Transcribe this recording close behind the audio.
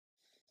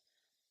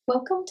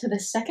Welcome to the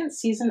second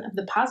season of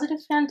the Positive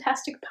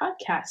Fantastic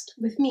podcast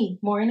with me,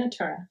 Maureen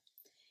Natura.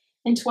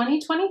 In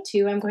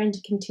 2022, I'm going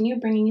to continue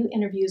bringing you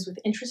interviews with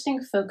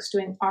interesting folks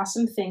doing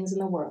awesome things in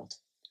the world.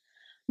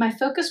 My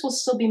focus will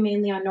still be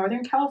mainly on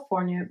Northern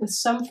California, with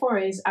some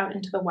forays out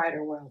into the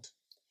wider world.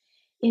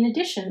 In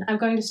addition, I'm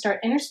going to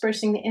start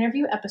interspersing the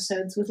interview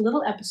episodes with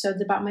little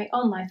episodes about my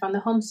own life on the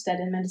homestead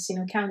in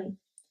Mendocino County.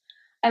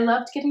 I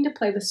loved getting to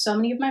play with so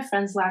many of my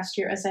friends last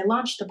year as I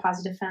launched the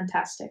Positive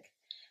Fantastic.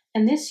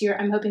 And this year,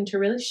 I'm hoping to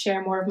really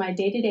share more of my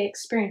day-to-day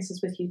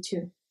experiences with you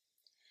too.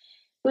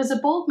 It was a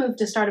bold move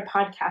to start a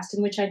podcast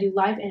in which I do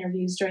live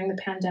interviews during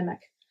the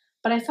pandemic,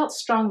 but I felt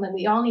strongly that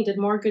we all needed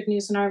more good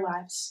news in our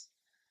lives.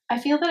 I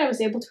feel that I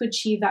was able to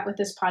achieve that with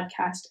this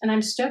podcast, and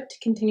I'm stoked to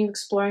continue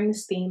exploring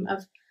this theme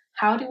of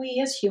how do we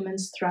as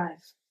humans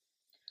thrive?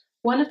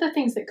 One of the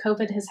things that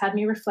COVID has had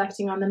me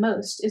reflecting on the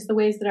most is the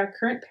ways that our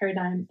current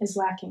paradigm is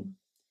lacking.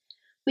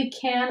 We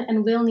can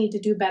and will need to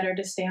do better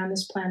to stay on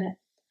this planet.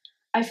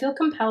 I feel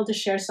compelled to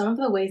share some of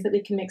the ways that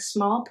we can make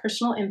small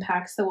personal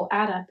impacts that will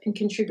add up and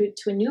contribute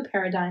to a new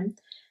paradigm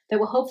that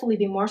will hopefully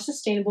be more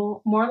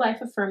sustainable, more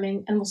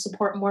life-affirming, and will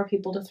support more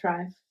people to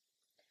thrive.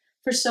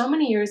 For so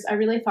many years, I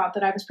really thought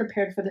that I was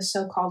prepared for the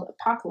so-called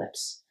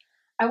apocalypse.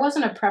 I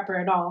wasn't a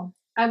prepper at all.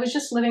 I was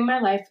just living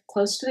my life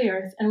close to the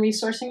earth and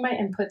resourcing my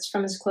inputs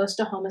from as close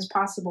to home as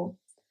possible.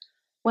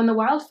 When the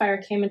wildfire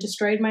came and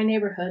destroyed my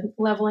neighborhood,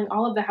 leveling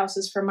all of the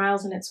houses for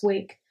miles in its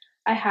wake,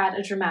 I had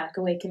a dramatic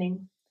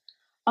awakening.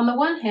 On the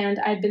one hand,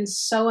 I had been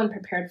so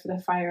unprepared for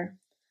the fire.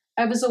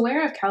 I was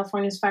aware of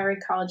California's fire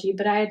ecology,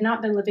 but I had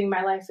not been living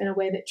my life in a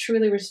way that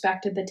truly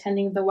respected the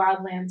tending of the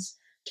wildlands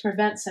to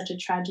prevent such a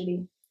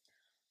tragedy.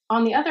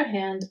 On the other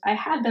hand, I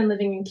had been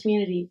living in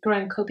community,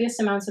 growing copious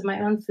amounts of my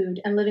own food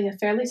and living a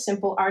fairly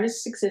simple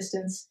artist's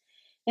existence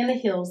in the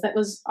hills that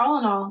was, all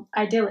in all,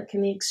 idyllic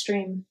in the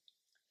extreme.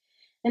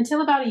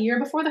 Until about a year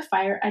before the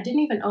fire, I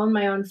didn't even own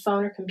my own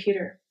phone or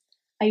computer.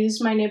 I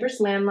used my neighbor's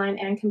landline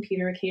and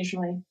computer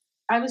occasionally.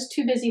 I was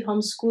too busy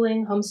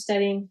homeschooling,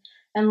 homesteading,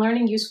 and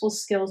learning useful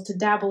skills to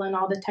dabble in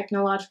all the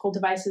technological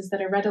devices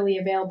that are readily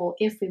available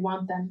if we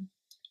want them.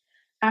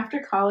 After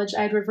college,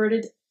 I had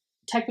reverted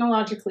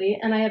technologically,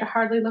 and I had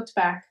hardly looked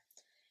back.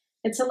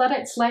 It's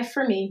life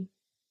for me.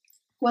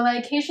 While I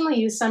occasionally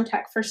use some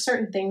tech for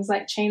certain things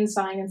like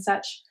chainsawing and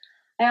such,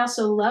 I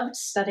also loved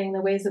studying the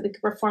ways that we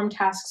could perform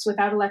tasks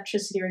without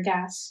electricity or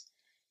gas.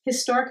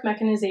 Historic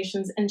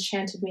mechanizations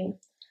enchanted me,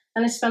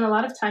 and I spent a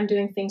lot of time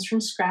doing things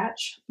from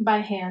scratch,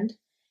 by hand,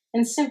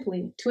 and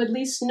simply to at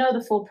least know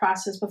the full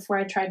process before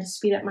I tried to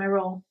speed up my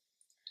role.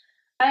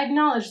 I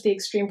acknowledged the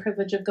extreme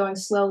privilege of going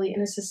slowly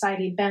in a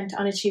society bent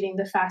on achieving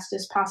the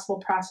fastest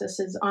possible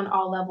processes on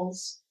all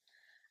levels.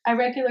 I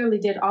regularly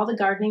did all the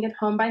gardening at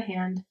home by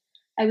hand.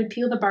 I would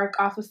peel the bark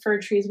off of fir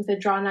trees with a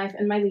draw knife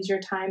in my leisure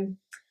time.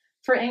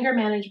 For anger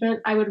management,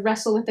 I would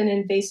wrestle with an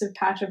invasive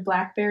patch of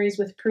blackberries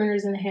with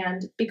pruners in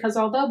hand, because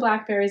although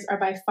blackberries are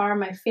by far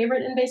my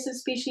favorite invasive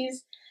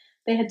species,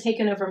 they had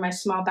taken over my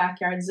small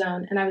backyard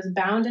zone, and I was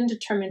bound and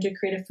determined to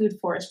create a food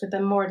forest with a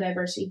more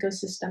diverse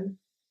ecosystem.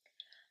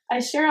 I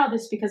share all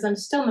this because I'm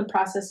still in the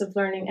process of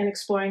learning and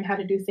exploring how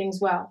to do things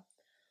well.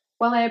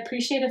 While I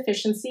appreciate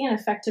efficiency and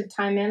effective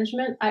time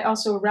management, I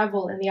also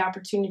revel in the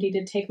opportunity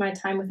to take my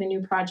time with a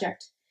new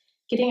project,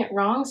 getting it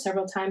wrong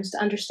several times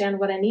to understand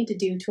what I need to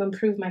do to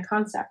improve my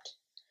concept.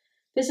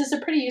 This is a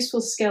pretty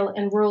useful skill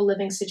in rural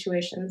living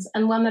situations,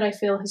 and one that I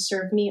feel has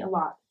served me a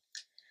lot.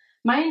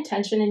 My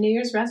intention and New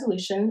Year's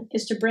resolution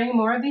is to bring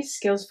more of these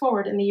skills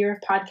forward in the year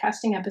of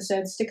podcasting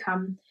episodes to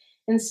come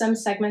in some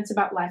segments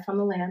about life on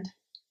the land.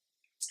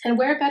 And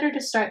where better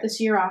to start this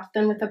year off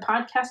than with a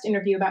podcast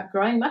interview about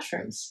growing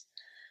mushrooms?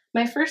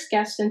 My first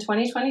guests in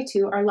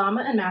 2022 are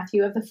Lama and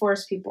Matthew of the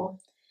Forest People.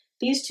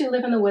 These two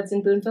live in the woods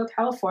in Boonville,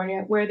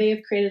 California, where they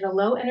have created a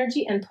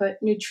low-energy input,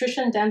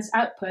 nutrition-dense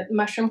output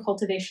mushroom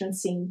cultivation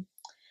scene.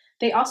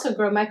 They also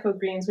grow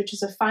microgreens, which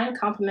is a fine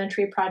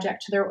complementary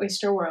project to their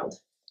oyster world.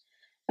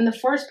 And the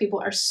Forest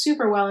People are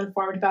super well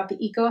informed about the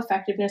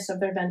eco-effectiveness of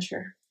their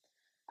venture.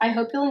 I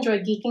hope you'll enjoy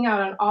geeking out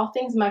on all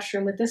things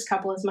mushroom with this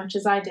couple as much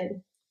as I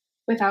did.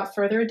 Without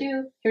further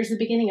ado, here's the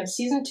beginning of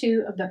Season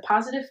 2 of the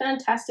Positive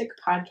Fantastic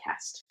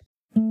podcast.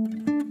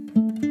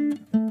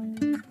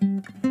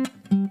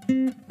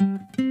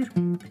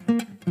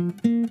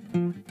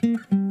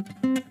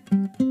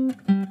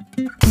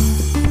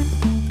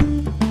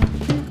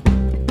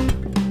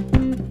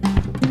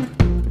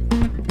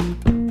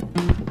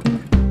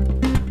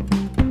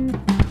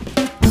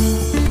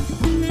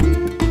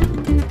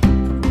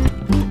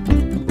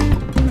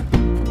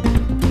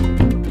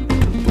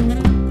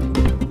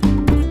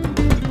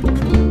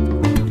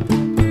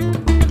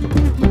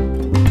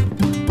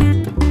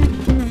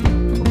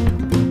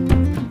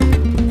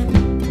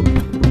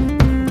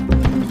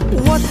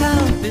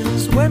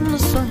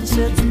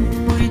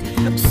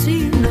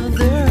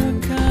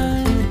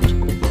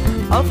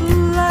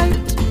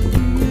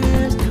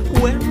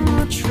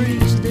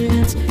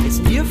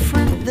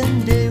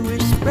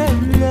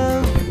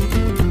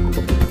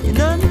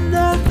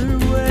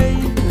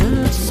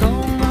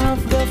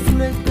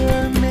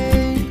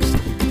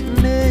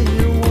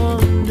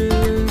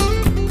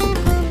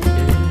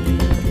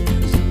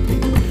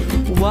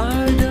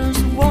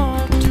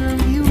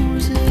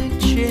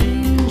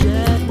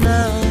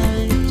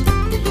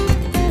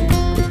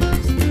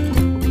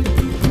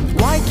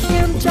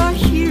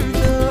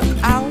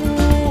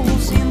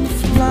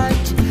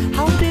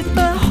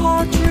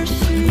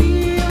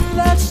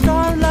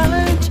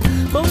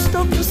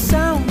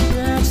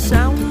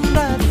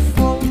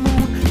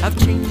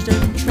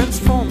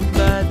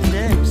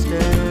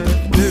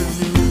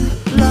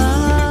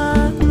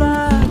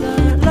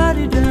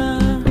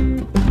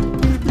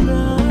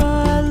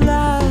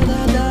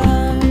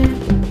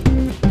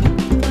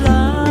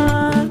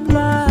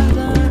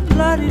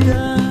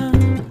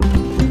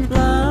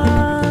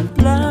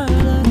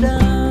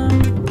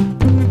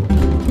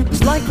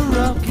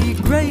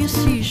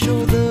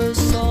 seashore, the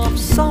soft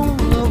song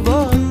of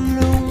a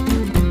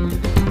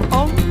loon.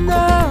 On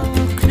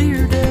a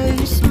clear day,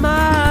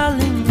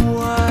 smiling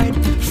wide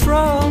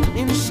from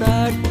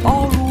inside,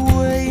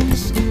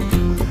 always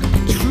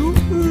true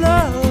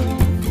love.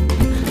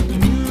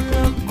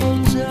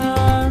 Miracles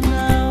are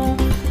now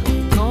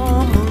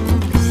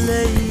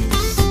commonplace.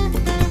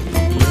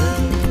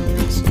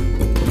 Yes,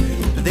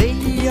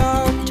 they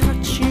are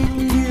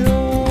touching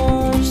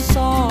your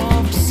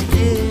soft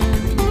skin.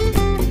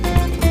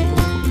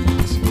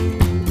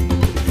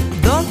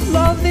 The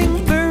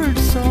loving bird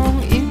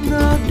song in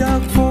a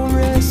dark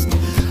forest,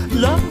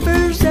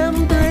 lovers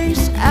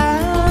embrace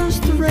as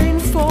the rain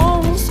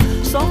falls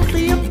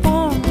softly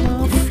upon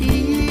the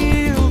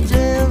fields,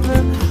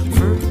 ever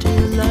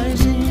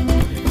fertilizing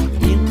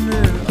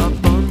inner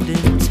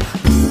abundance.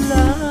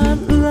 La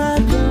la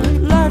la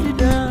la di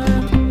da,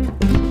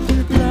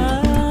 la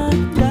la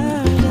la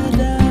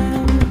da,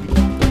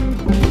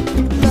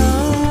 la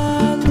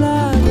la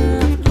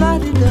la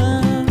di da,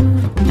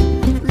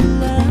 la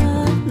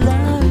la la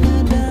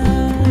da.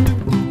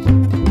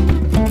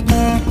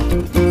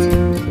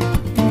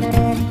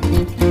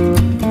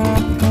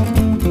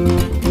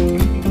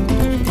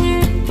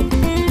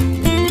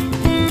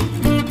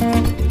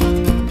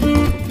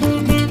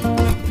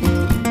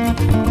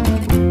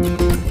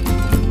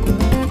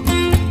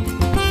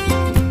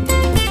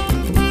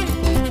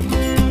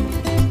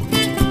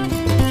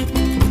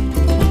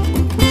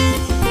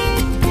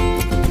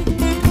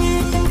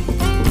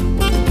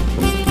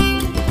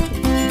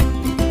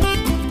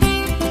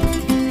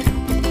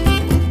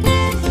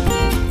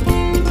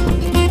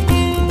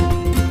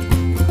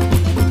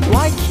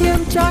 Why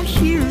can't I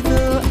hear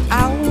the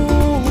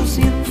owls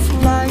in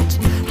flight?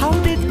 How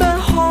did my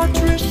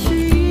heart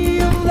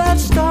receive that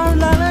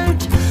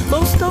starlight?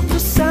 Most of the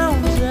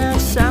sounds that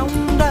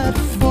sound at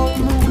full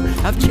moon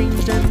have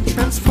changed and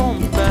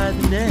transformed by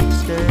the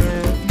next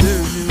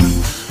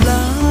afternoon. La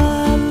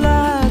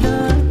la da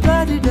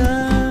la di da,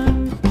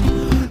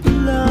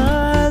 la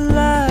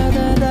la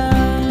da da,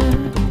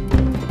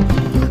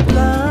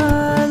 la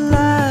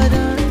la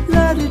da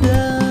la di da,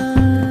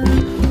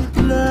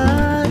 la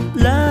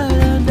la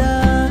da da.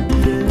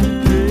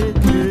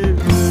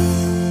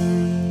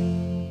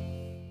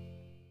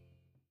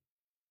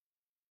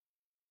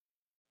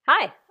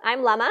 Hi,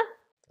 I'm Lama,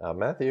 I'm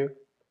Matthew.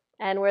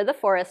 and we're the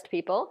Forest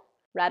People,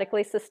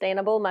 radically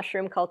sustainable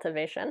mushroom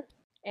cultivation,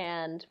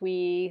 and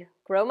we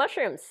grow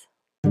mushrooms.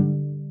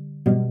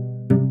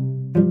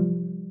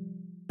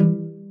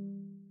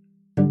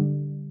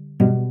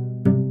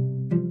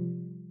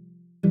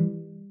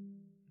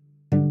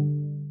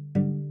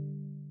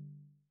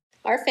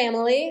 Our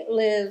family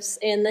lives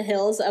in the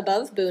hills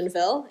above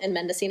Boonville in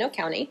Mendocino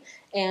County,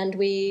 and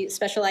we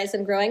specialize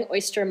in growing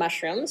oyster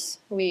mushrooms.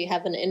 We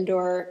have an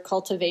indoor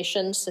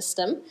cultivation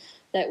system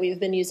that we've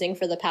been using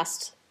for the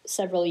past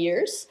several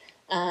years,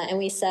 and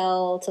we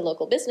sell to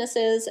local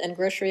businesses and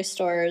grocery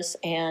stores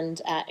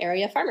and at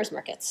area farmers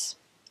markets.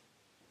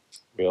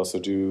 We also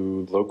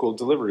do local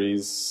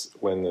deliveries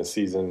when the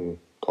season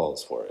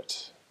calls for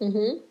it.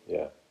 Mm-hmm.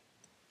 Yeah.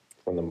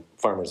 When the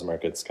farmers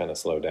markets kind of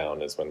slow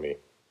down is when we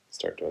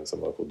start doing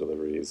some local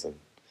deliveries. And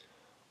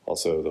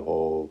also the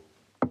whole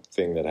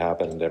thing that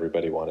happened,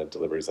 everybody wanted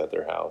deliveries at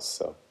their house.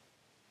 So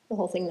The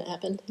whole thing that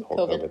happened, the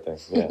whole COVID thing,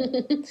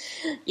 yeah.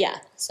 Yeah,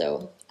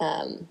 so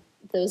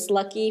those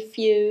lucky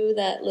few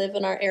that live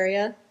in our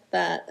area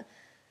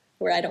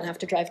where I don't have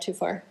to drive too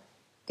far,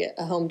 get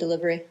a home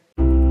delivery.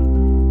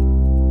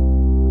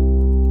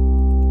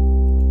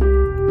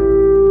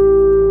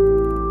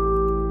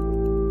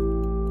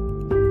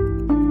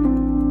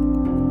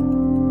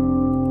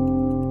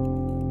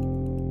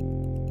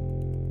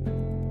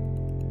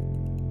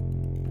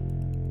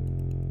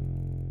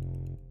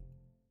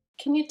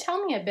 Can you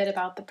tell me a bit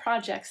about the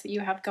projects that you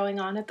have going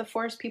on at the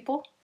Forest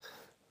People?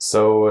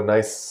 So a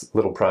nice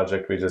little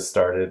project we just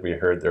started. We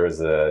heard there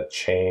was a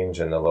change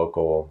in the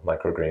local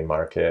microgreen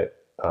market.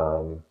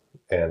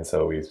 And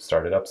so we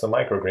started up some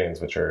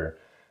microgreens, which are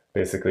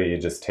basically you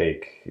just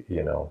take,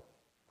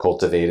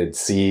 cultivated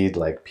seed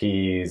like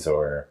peas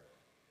or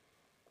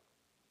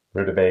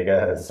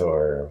rutabagas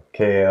or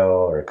kale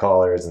or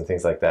collards and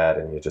things like that.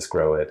 And you just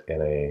grow it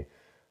in a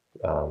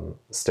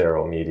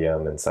sterile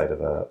medium inside of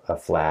a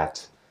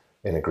flat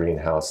in a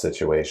greenhouse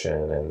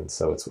situation. And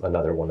so it's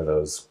another one of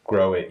those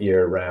grow it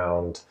year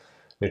round,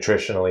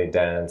 nutritionally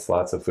dense,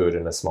 lots of food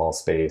in a small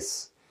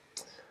space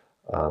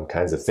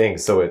kinds of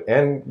things.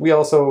 And we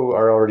also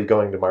are already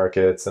going to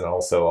markets and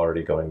also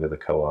already going to the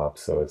co-op.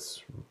 So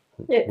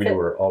we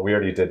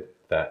already did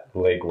that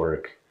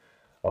legwork.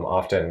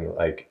 Often,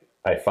 like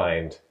I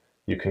find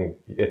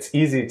it's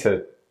easy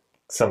to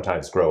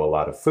sometimes grow a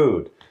lot of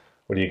food.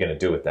 What are you going to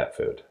do with that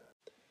food?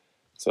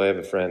 So I have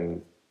a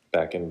friend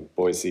back in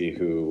Boise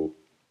who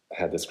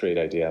had this great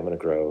idea. I'm going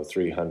to grow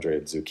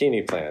 300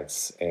 zucchini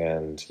plants.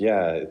 And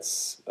yeah,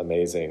 it's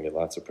amazing,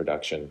 lots of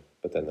production.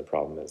 But then the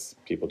problem is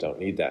people don't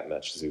need that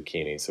much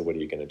zucchini. So what are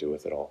you going to do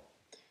with it all?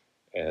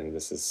 And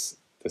this is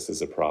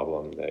a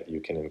problem that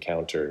you can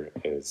encounter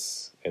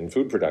is in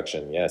food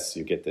production. Yes,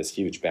 you get this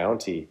huge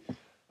bounty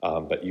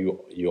But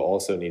you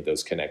also need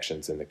those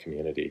connections in the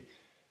community.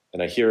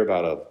 And I hear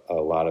about a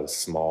lot of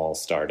small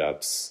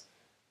startups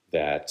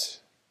that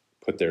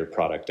put their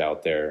product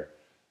out there,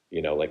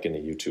 like in the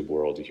YouTube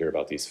world, you hear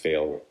about these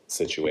fail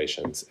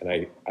situations.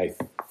 And I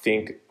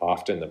think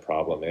often the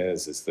problem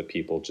is the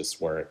people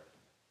just weren't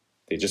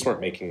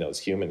making those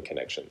human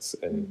connections.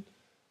 And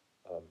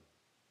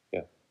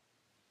yeah.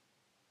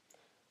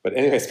 But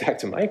anyways, back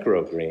to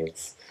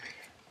microgreens.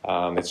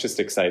 It's just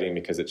exciting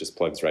because it just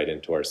plugs right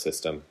into our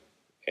system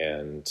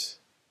and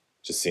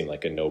just seemed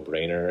like a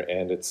no-brainer.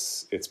 And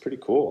it's pretty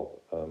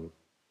cool.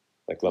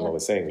 Like Lama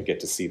was saying, we get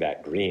to see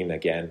that green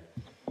again.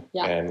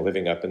 Yeah. And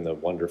living up in the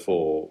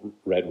wonderful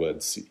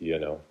redwoods,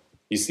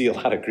 you see a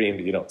lot of green,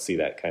 but you don't see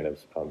that kind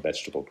of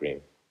vegetable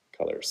green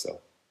color. So,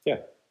 yeah.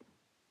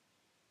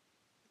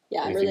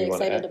 Yeah, I'm Anything really you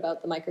wanna excited add?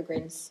 about the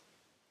microgreens.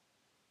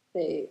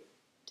 They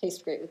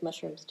taste great with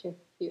mushrooms too,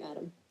 if you add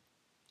them.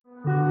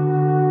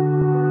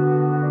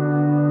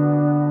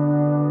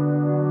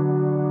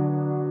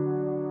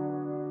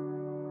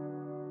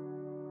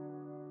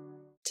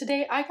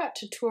 Today, I got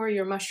to tour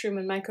your mushroom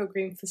and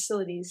microgreen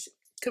facilities.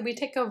 Could we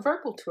take a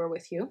verbal tour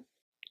with you?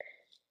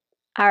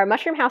 Our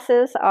mushroom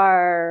houses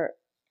are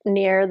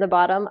near the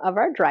bottom of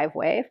our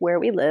driveway where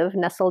we live,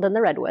 nestled in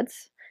the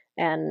redwoods.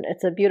 And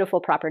it's a beautiful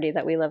property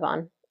that we live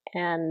on.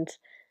 And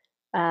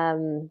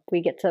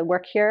we get to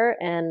work here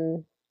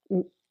and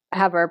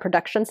have our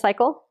production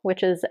cycle,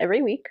 which is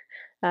every week,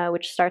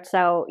 which starts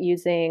out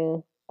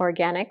using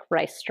organic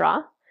rice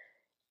straw.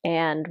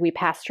 And we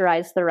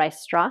pasteurize the rice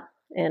straw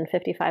in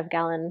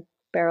 55-gallon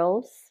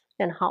barrels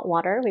in hot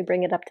water. We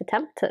bring it up to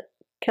temp to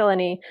kill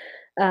any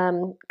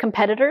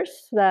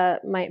competitors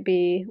that might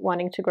be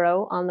wanting to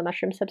grow on the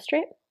mushroom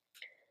substrate.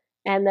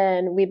 And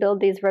then we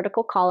build these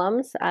vertical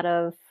columns out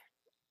of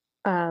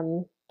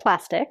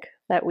plastic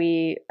that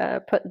we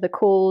put the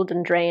cooled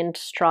and drained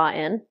straw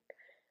in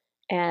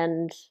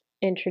and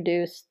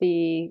introduce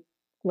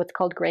what's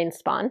called grain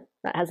spawn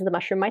that has the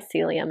mushroom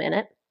mycelium in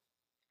it.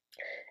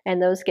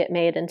 And those get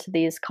made into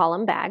these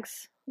column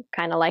bags,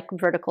 kind of like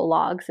vertical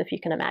logs, if you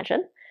can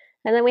imagine.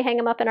 And then we hang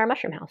them up in our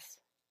mushroom house.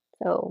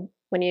 So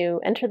when you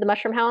enter the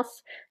mushroom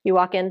house, you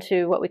walk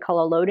into what we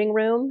call a loading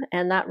room.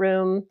 And that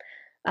room,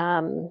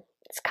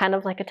 it's kind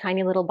of like a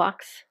tiny little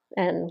box.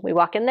 And we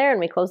walk in there and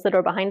we close the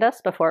door behind us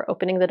before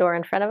opening the door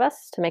in front of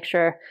us to make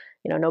sure,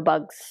 no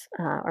bugs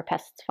or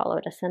pests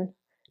followed us in.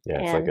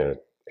 Yeah, it's like a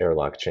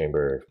airlock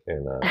chamber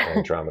in an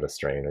Andromeda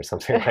strain or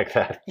something like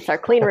that. It's our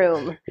clean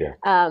room. Yeah.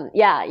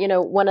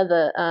 One of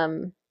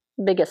the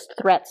biggest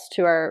threats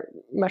to our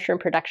mushroom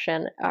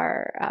production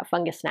are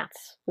fungus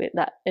gnats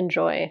that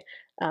enjoy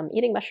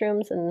eating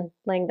mushrooms and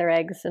laying their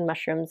eggs in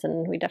mushrooms,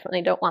 and we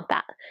definitely don't want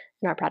that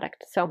in our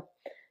product. So,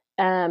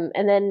 and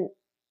then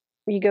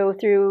you go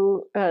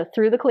through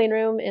the clean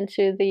room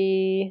into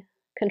the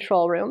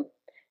control room,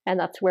 and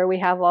that's where we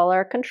have all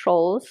our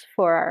controls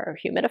for our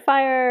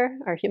humidifier,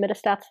 our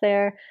humidistats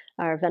there,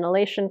 our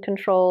ventilation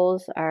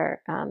controls,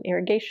 our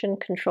irrigation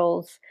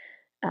controls,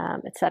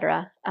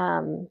 etc.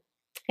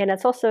 And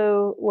it's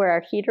also where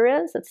our heater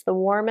is. It's the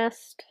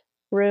warmest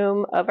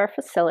room of our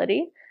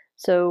facility.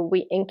 So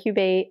we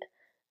incubate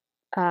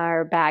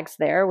our bags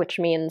there, which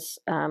means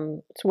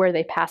it's where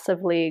they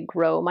passively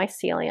grow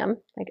mycelium.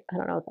 I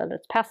don't know that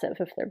it's passive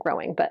if they're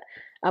growing, but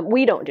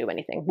we don't do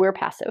anything. We're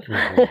passive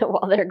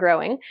while they're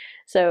growing.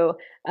 So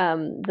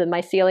the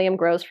mycelium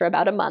grows for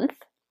about a month,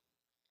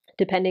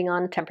 depending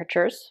on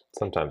temperatures.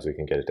 Sometimes we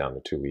can get it down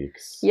to 2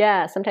 weeks.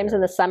 Yeah, sometimes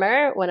in the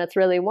summer when it's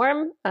really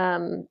warm,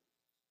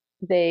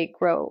 they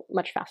grow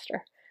much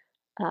faster.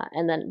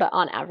 But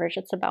on average,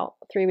 it's about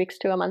 3 weeks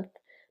to a month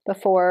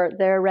before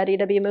they're ready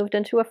to be moved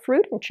into a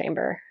fruiting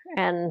chamber.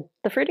 And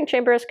the fruiting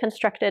chamber is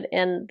constructed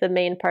in the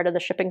main part of the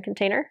shipping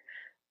container.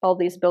 All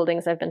these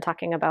buildings I've been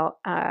talking about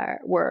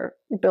were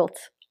built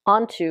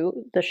onto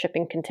the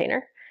shipping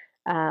container.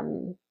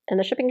 And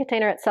the shipping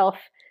container itself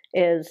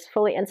is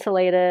fully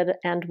insulated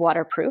and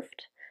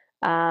waterproofed.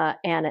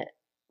 And it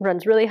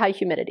runs really high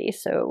humidity.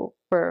 So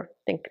we're, I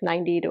think,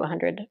 90 to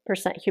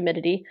 100%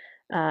 humidity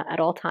at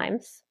all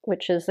times,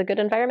 which is a good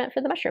environment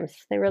for the mushrooms.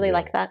 They really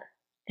like that.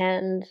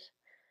 And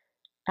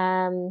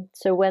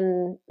so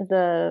when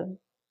the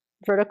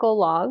vertical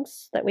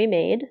logs that we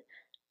made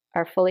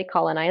are fully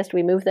colonized,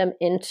 we move them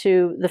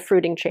into the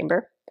fruiting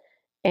chamber,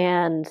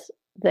 and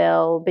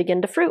they'll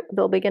begin to fruit.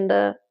 They'll begin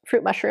to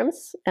fruit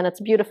mushrooms, and it's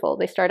beautiful.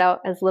 They start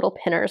out as little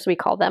pinners, we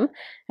call them,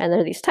 and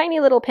they're these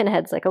tiny little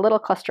pinheads, like a little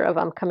cluster of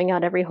them coming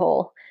out every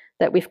hole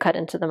that we've cut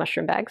into the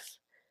mushroom bags.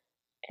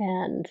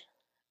 And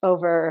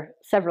over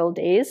several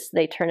days,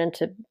 they turn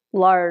into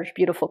large,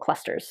 beautiful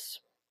clusters.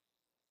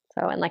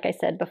 So, and like I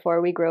said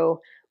before, we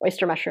grow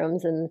oyster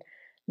mushrooms, and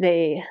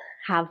they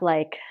have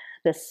like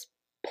this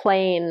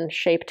plane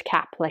shaped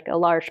cap, like a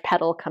large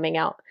petal coming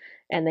out,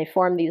 and they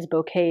form these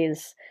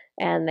bouquets,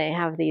 and they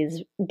have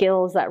these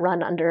gills that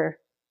run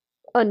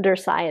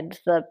underside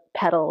the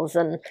petals,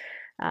 and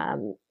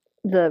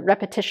the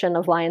repetition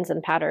of lines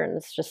and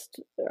patterns just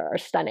are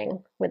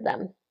stunning with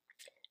them.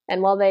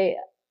 And while they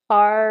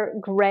are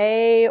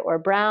gray or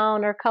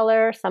brown or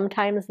color.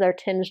 Sometimes they're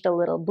tinged a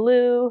little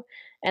blue,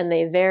 and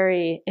they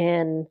vary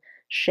in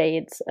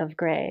shades of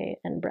gray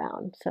and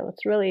brown. So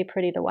it's really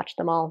pretty to watch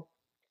them all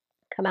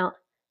come out.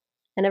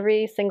 And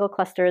every single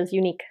cluster is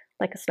unique,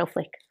 like a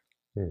snowflake.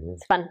 Mm-hmm.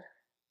 It's fun.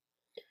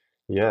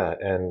 Yeah,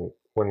 and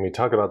when we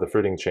talk about the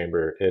fruiting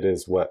chamber, it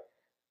is what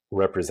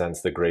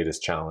represents the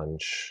greatest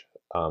challenge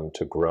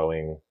to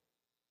growing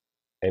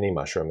any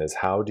mushroom, is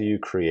how do you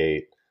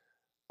create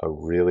a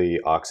really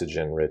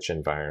oxygen-rich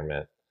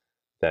environment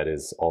that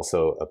is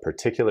also a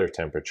particular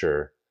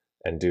temperature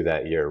and do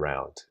that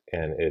year-round.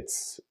 And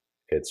it's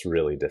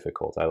really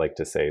difficult. I like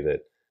to say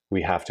that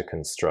we have to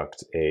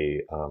construct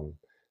a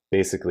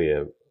basically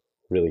a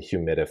really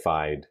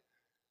humidified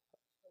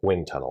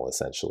wind tunnel,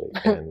 essentially.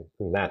 And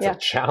that's a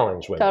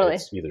challenge when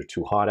it's either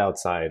too hot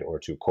outside or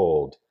too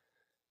cold.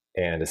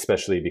 And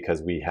especially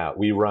because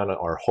we run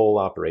our whole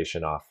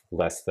operation off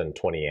less than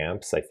 20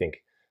 amps. I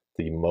think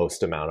the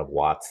most amount of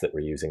watts that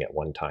we're using at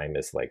one time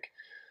is like,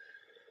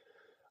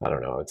 I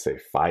don't know, I'd say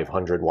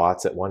 500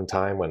 watts at one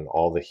time when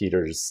all the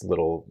heaters,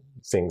 little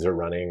things are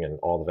running and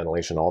all the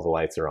ventilation, all the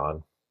lights are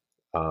on.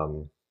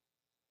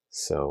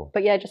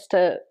 But yeah, just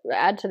to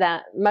add to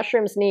that,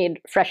 mushrooms need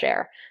fresh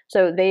air.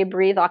 So they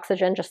breathe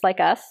oxygen just like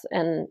us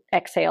and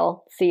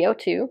exhale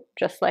CO2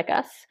 just like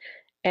us.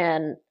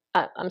 And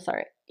I'm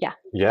sorry. Yeah,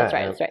 that's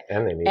right.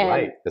 And they need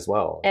light as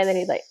well. And they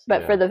need light.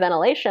 But for the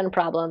ventilation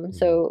problem,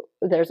 so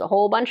there's a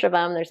whole bunch of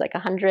them. There's like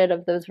 100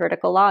 of those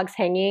vertical logs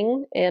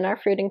hanging in our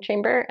fruiting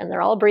chamber, and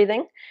they're all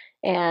breathing.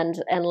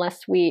 And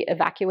unless we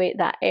evacuate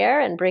that air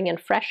and bring in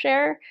fresh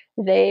air,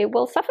 they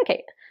will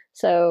suffocate.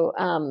 So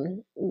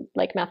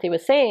like Matthew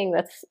was saying,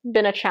 that's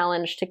been a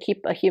challenge to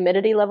keep a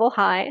humidity level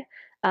high.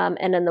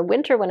 And in the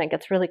winter, when it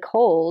gets really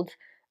cold,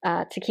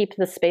 to keep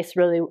the space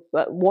really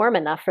warm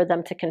enough for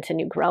them to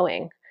continue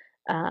growing.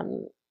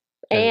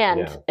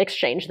 And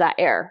exchange that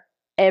air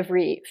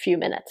every few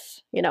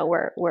minutes. You know,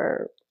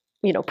 we're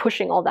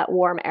pushing all that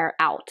warm air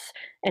out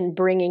and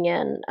bringing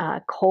in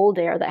cold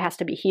air that has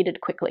to be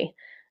heated quickly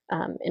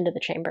into the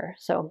chamber.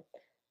 So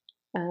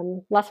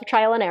lots of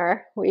trial and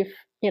error. We've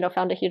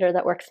found a heater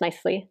that works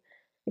nicely,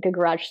 like a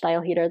garage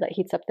style heater that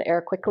heats up the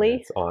air quickly.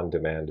 It's on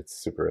demand. It's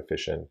super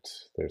efficient.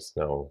 There's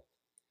no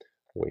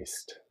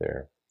waste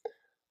there.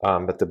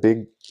 But the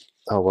big,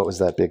 what was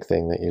that big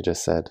thing that you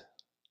just said?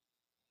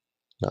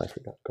 No, I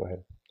forgot. Go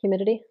ahead.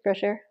 Humidity,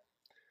 fresh air.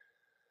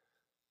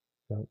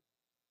 No.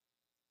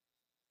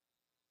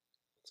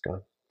 It's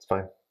gone. It's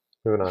fine.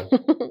 Moving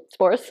on.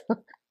 Spores.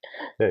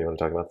 Yeah, you want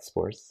to talk about the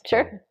spores?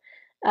 Sure.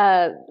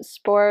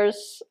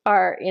 Spores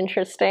are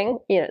interesting.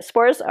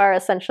 Spores are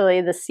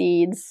essentially the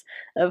seeds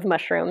of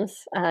mushrooms.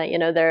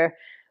 They're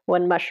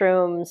when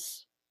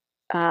mushrooms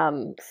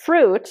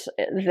fruit,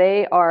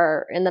 they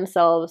are in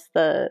themselves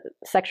the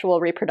sexual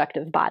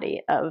reproductive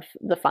body of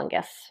the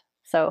fungus.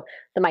 So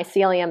the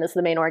mycelium is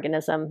the main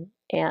organism,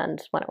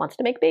 and when it wants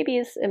to make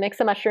babies, it makes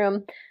a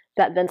mushroom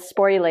that then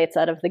sporulates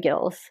out of the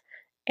gills.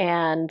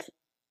 And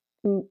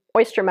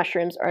oyster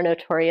mushrooms are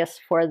notorious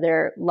for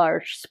their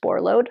large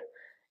spore load,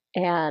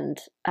 and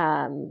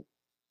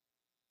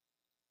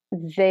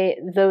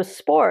those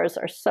spores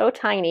are so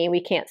tiny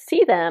we can't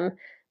see them,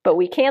 but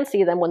we can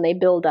see them when they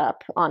build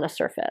up on a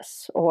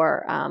surface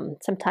or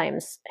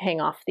sometimes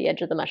hang off the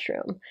edge of the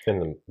mushroom. In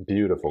the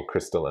beautiful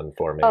crystalline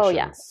formations. Oh,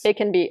 yeah. It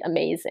can be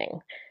amazing.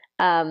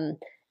 And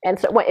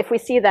so if we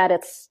see that,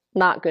 it's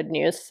not good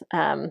news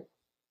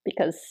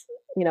because,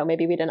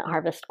 maybe we didn't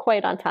harvest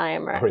quite on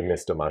time. Or we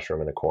missed a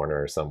mushroom in a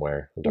corner or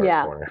somewhere, a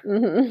dark corner.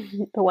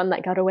 Mm-hmm. The one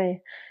that got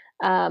away.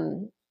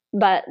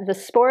 But the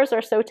spores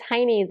are so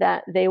tiny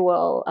that they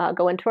will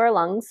go into our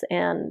lungs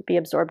and be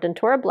absorbed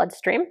into our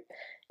bloodstream.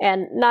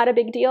 And not a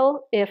big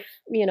deal if,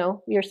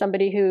 you're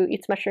somebody who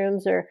eats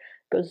mushrooms or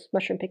goes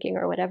mushroom picking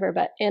or whatever,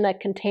 but in a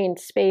contained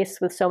space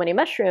with so many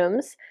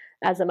mushrooms,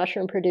 as a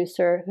mushroom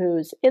producer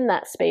who's in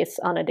that space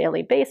on a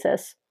daily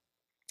basis,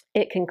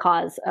 it can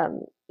cause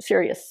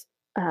serious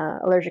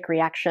allergic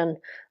reaction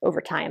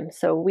over time.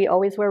 So we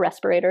always wear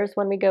respirators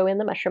when we go in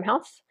the mushroom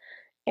house,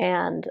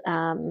 and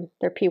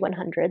they're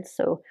P100s,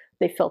 so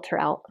they filter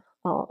out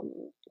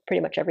pretty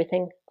much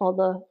everything, all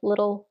the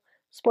little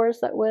spores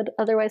that would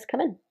otherwise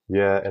come in.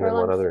 Yeah, and then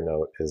one other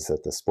note is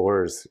that the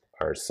spores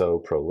are so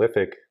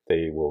prolific,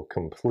 they will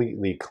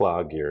completely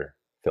clog your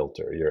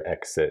filter, your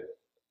exit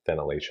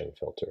ventilation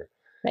filter.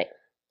 Right.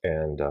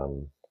 And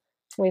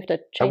we have to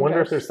change I wonder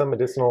if there's some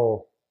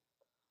medicinal,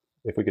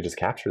 if we could just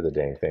capture the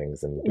dang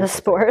things. And the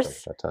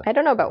spores? I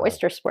don't know about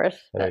oyster spores.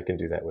 And I can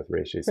do that with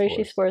reishi spores.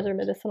 Reishi spores are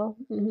medicinal.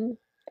 Mm-hmm.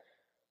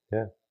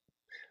 Yeah.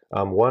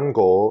 One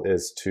goal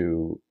is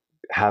to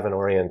have an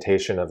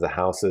orientation of the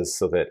houses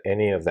so that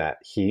any of that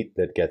heat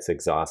that gets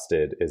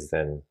exhausted is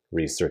then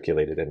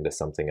recirculated into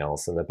something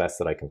else. And the best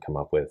that I can come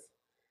up with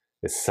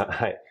is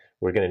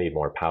we're going to need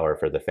more power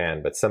for the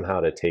fan, but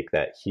somehow to take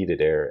that heated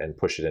air and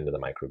push it into the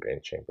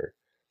micrograin chamber.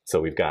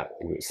 So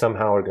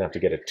somehow we're going to have to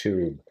get a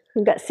tube.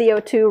 We've got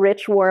CO2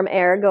 rich warm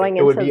air going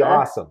into the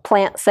awesome.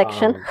 Plant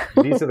section.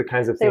 These are the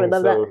kinds of things,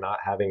 though, not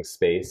having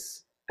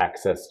space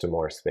access to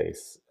more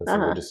space. And so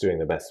we're just doing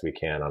the best we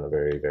can on a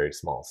very, very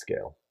small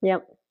scale.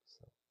 Yep.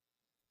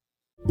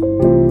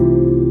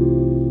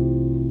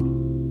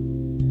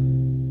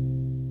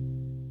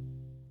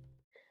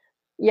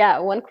 Yeah,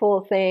 one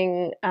cool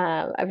thing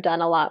I've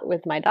done a lot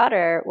with my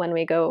daughter when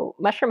we go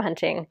mushroom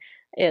hunting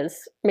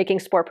is making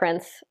spore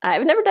prints.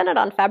 I've never done it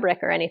on fabric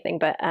or anything,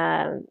 but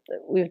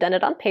we've done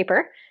it on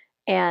paper,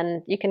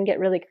 and you can get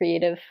really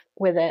creative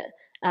with it.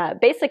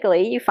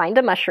 Basically, you find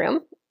a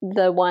mushroom,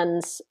 the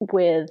ones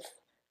with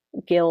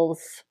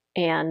gills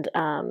and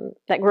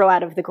that grow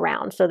out of the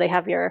ground. So they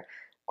have your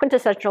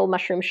quintessential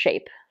mushroom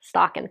shape,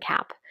 stalk and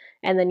cap.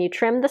 And then you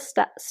trim the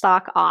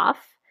stalk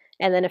off.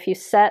 And then if you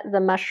set the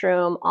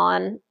mushroom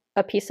on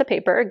a piece of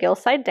paper, gill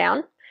side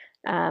down,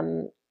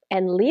 and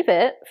leave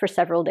it for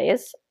several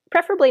days,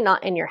 preferably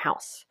not in your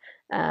house,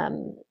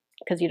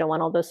 because you don't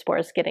want all those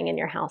spores getting in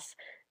your house.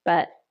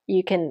 But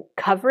you can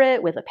cover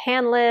it with a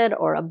pan lid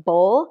or a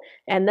bowl,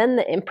 and then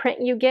the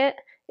imprint you get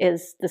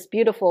is this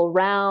beautiful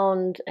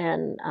round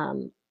and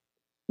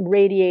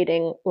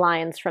radiating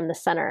lines from the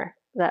center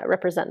that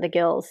represent the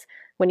gills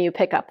when you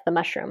pick up the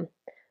mushroom.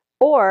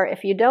 Or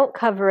if you don't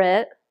cover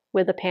it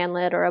with a pan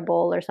lid or a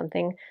bowl or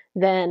something,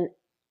 then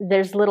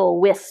there's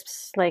little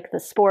wisps, like the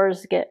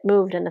spores get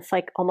moved, and it's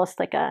like almost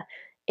like a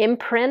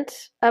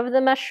imprint of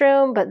the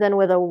mushroom, but then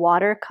with a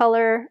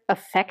watercolor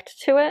effect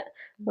to it,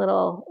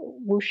 little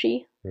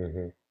whooshy.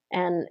 Mm-hmm.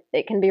 And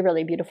it can be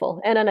really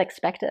beautiful and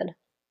unexpected.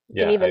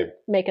 You can even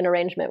make an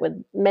arrangement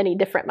with many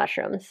different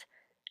mushrooms.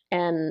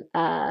 And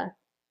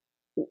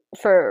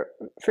for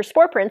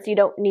spore prints, you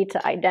don't need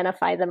to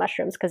identify the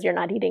mushrooms because you're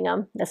not eating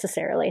them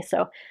necessarily.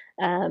 So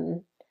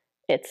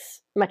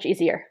it's much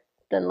easier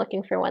than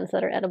looking for ones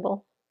that are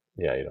edible.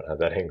 Yeah, you don't have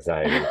that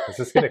anxiety. Is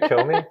this going to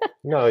kill me?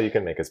 No, you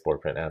can make a spore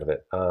print out of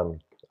it.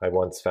 I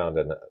once found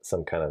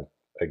some kind of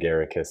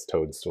agaricus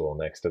toadstool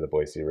next to the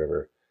Boise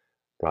River,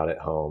 brought it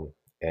home,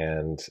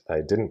 and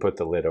I didn't put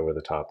the lid over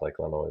the top like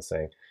Lama was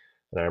saying.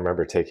 And I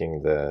remember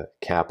taking the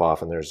cap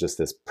off, and there's just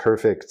this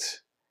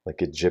perfect,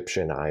 like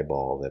Egyptian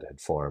eyeball that had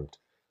formed.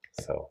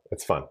 So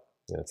it's fun.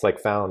 It's like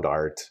found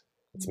art.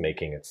 It's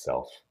making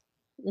itself.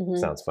 Mm-hmm.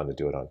 Sounds fun to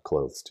do it on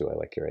clothes too. I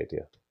like your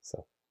idea.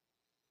 So.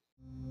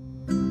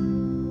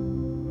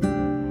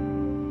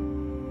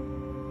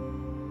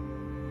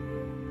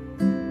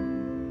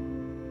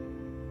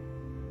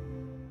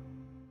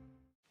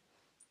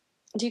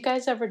 Do you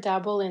guys ever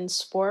dabble in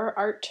spore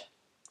art?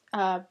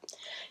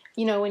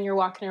 When you're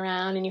walking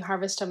around and you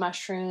harvest a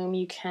mushroom,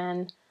 you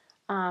can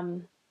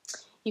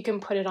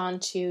put it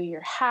onto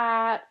your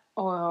hat,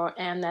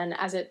 and then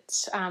as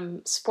it's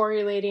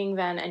sporulating,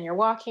 and you're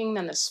walking,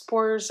 then the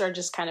spores are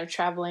just kind of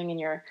traveling and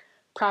you're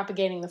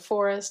propagating the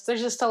forest.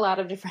 There's just a lot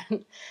of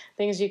different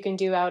things you can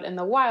do out in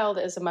the wild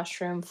as a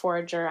mushroom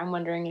forager. I'm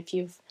wondering if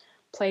you've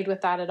played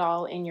with that at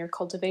all in your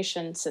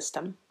cultivation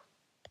system.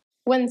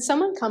 When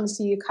someone comes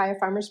to Ukiah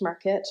Farmers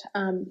Market,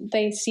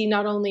 they see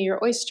not only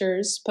your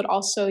oysters, but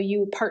also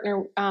you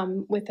partner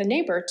with a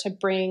neighbor to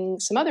bring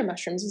some other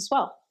mushrooms as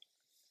well.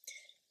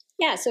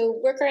 Yeah, so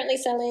we're currently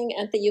selling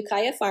at the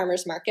Ukiah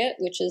Farmers Market,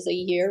 which is a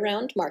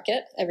year-round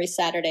market every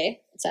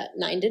Saturday. It's at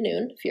 9 to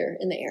noon. If you're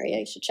in the area,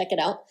 you should check it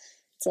out.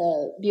 It's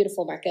a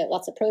beautiful market,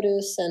 lots of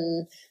produce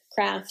and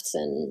crafts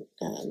and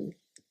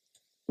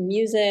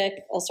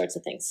music, all sorts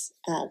of things.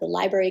 The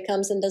library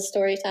comes and does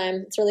story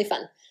time. It's really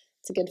fun.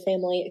 It's a good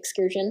family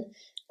excursion.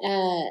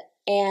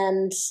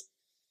 And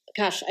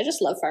gosh, I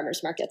just love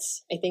farmers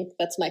markets. I think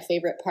that's my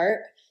favorite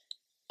part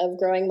of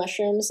growing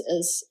mushrooms,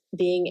 is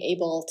being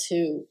able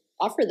to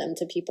offer them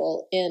to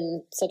people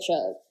in such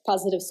a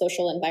positive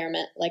social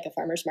environment like a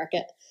farmer's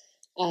market.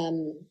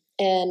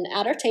 And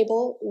at our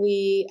table,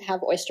 we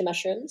have oyster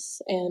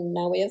mushrooms, and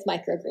now we have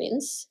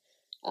microgreens,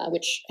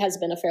 which has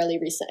been a fairly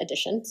recent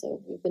addition.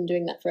 So we've been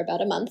doing that for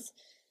about a month.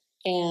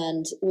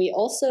 And we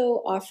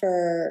also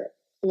offer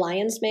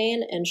lion's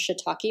mane and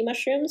shiitake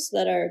mushrooms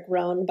that are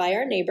grown by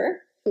our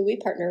neighbor, who we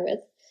partner with.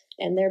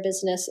 And their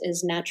business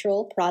is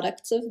Natural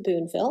Products of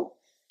Boonville.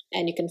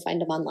 And you can find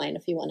them online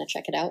if you want to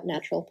check it out,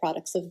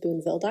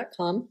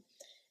 naturalproductsofboonville.com.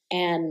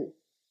 And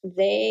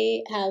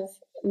they have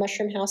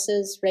mushroom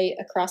houses right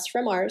across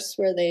from ours,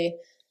 where they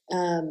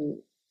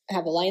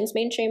have a lion's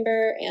mane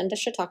chamber and a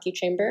shiitake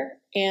chamber.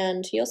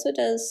 And he also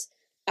does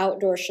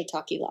outdoor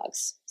shiitake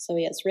logs. So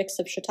he has ricks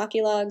of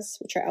shiitake logs,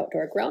 which are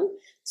outdoor grown.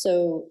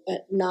 So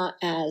not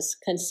as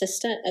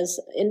consistent as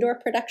indoor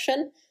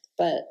production,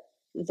 but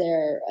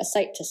they're a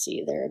sight to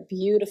see. They're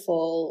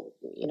beautiful,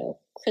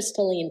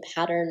 crystalline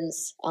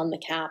patterns on the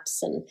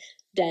caps and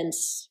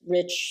dense,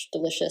 rich,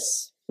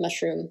 delicious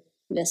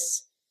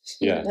mushroomness.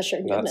 Yeah,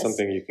 not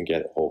something you can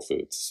get at Whole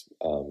Foods.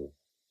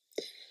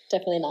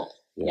 Definitely not.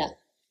 Yeah.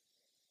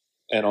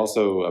 And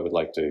also, I would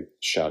like to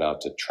shout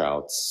out to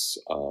Trouts.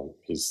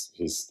 He's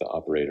the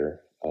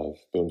operator of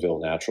Boonville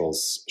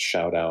Naturals.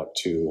 Shout out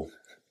to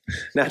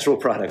Natural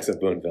Products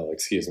of Boonville.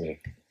 Excuse me.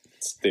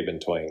 They've been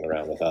toying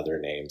around with other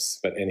names,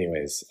 but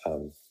anyways,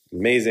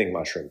 amazing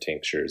mushroom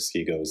tinctures.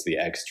 He goes the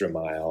extra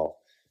mile,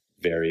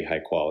 very high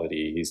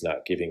quality. He's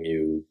not giving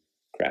you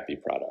crappy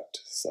product.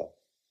 So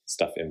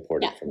stuff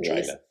imported from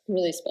China.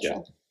 Really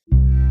special. Yeah.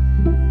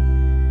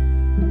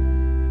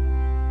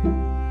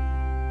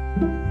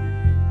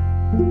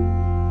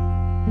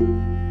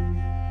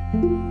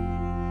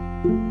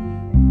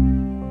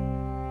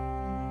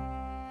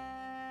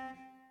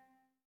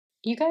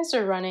 You guys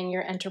are running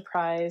your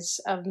enterprise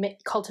of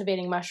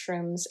cultivating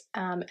mushrooms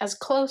as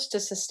close to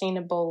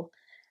sustainable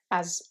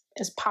as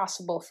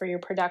possible for your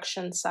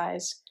production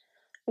size.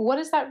 What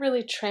does that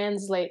really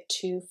translate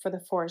to for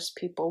the forest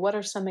people? What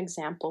are some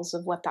examples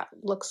of what that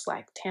looks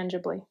like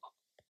tangibly?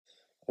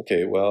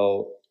 Okay,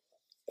 well,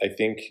 I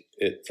think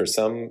for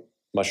some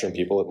mushroom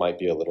people, it might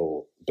be a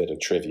little bit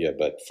of trivia,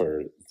 but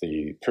for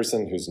the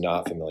person who's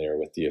not familiar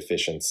with the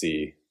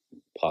efficiency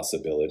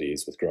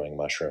possibilities with growing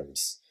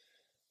mushrooms,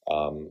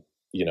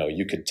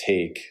 you could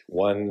take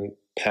 1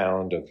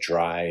 pound of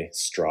dry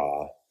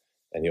straw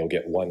and you'll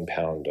get 1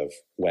 pound of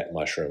wet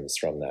mushrooms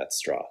from that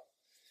straw.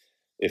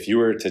 If you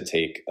were to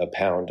take a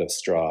pound of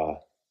straw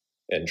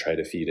and try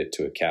to feed it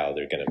to a cow,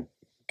 they're going to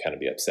kind of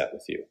be upset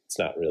with you. It's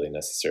not really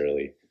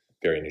necessarily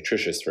very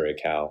nutritious for a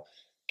cow.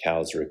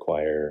 Cows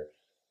require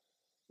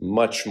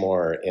much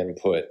more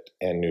input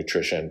and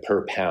nutrition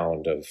per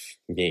pound of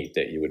meat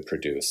that you would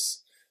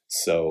produce.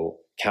 So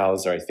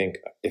cows are, I think,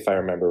 if I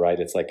remember right,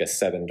 it's like a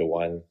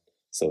 7-to-1.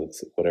 So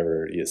it's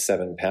whatever is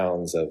 7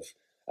 pounds of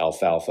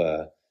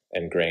alfalfa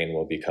and grain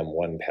will become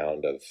 1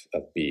 pound of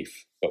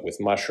beef. But with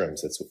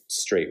mushrooms, it's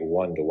straight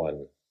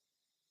 1-to-1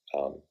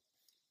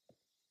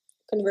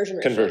 conversion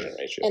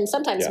ratio. And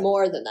sometimes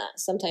more than that.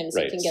 Sometimes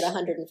you can get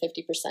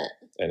 150%.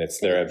 And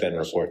there have been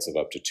reports of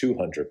up to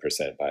 200%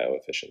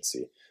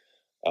 bioefficiency.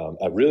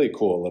 A really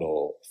cool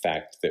little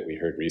fact that we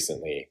heard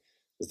recently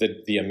is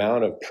that the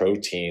amount of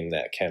protein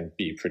that can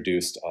be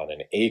produced on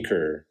an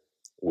acre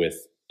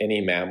with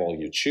any mammal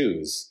you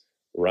choose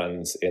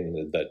runs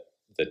in the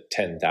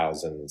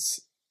 10,000s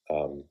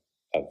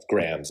of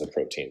grams of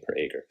protein per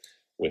acre.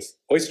 With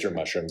oyster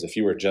mushrooms, if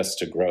you were just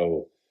to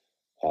grow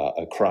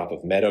a crop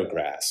of meadow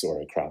grass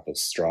or a crop of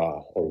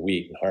straw or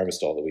wheat and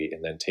harvest all the wheat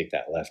and then take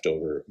that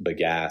leftover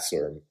bagasse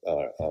or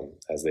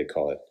as they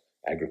call it,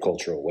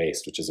 agricultural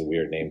waste, which is a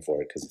weird name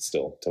for it because it's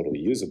still totally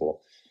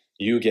usable,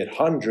 you get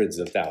hundreds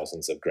of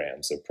thousands of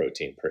grams of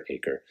protein per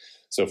acre.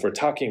 So if we're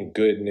talking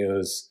good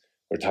news,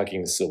 we're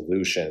talking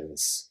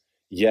solutions,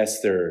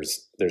 yes,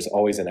 there's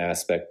always an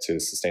aspect to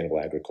sustainable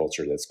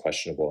agriculture that's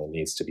questionable and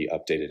needs to be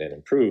updated and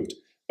improved,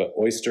 but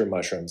oyster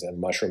mushrooms and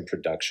mushroom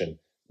production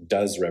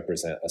does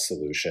represent a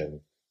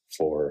solution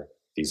for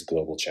these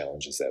global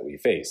challenges that we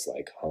face,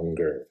 like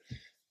hunger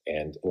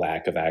and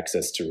lack of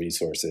access to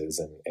resources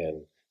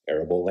and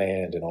arable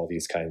land and all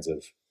these kinds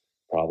of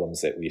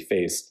problems that we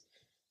faced.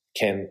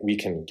 We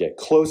can get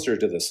closer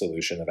to the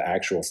solution of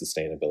actual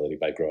sustainability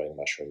by growing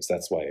mushrooms.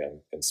 That's why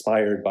I'm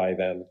inspired by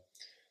them.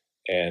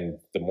 And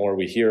the more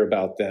we hear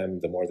about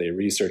them, the more they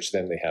research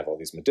them. They have all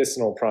these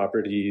medicinal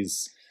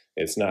properties.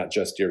 It's not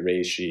just your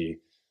reishi.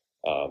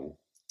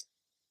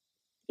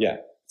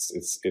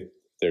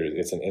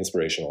 It's an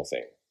inspirational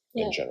thing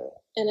in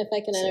general. And if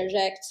I can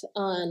interject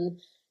on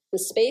the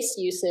space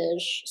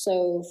usage.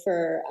 So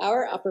for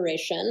our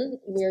operation,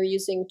 we're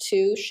using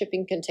 2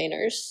 shipping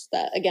containers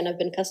that, again, have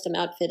been custom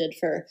outfitted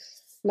for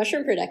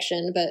mushroom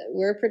production, but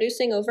we're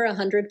producing over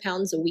 100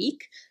 pounds a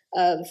week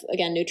of,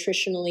 again,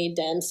 nutritionally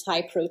dense,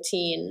 high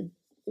protein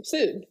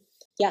food.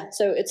 Yeah,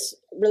 so it's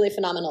really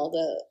phenomenal,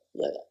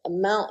 the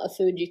amount of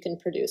food you can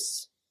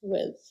produce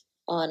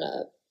on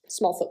a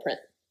small footprint.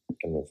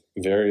 And with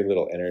very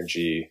little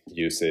energy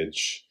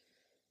usage,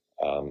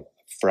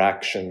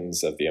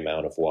 fractions of the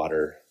amount of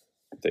water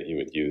that you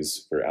would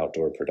use for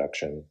outdoor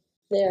production.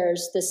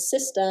 There's this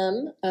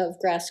system of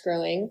grass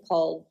growing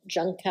called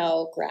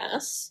Junkow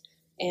grass.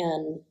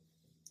 And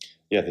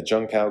yeah, the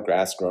Junkow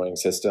grass growing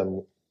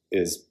system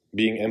is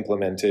being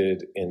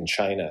implemented in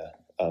China.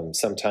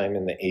 Sometime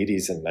in the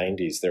 80s and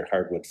 90s, their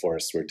hardwood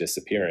forests were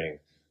disappearing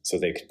so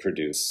they could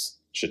produce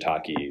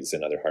shiitakes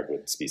and other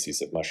hardwood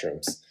species of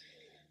mushrooms.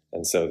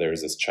 And so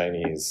there's this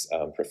Chinese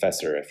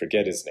professor, I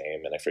forget his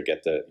name, and I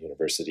forget the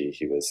university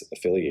he was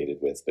affiliated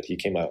with, but he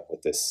came up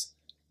with this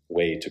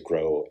way to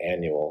grow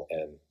annual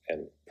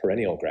and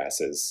perennial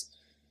grasses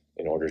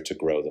in order to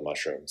grow the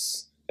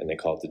mushrooms. And they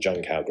call it the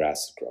Junkow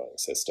grass growing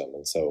system.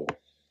 And so,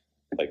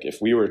 like, if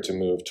we were to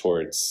move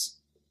towards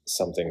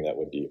something that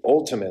would be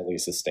ultimately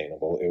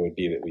sustainable, it would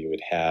be that we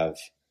would have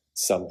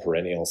some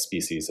perennial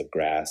species of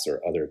grass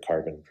or other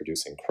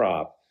carbon-producing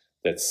crop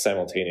that's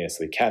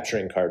simultaneously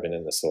capturing carbon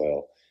in the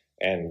soil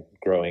and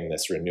growing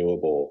this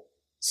renewable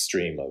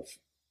stream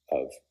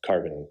of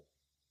carbon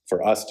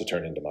for us to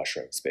turn into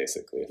mushrooms,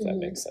 basically, if that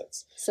makes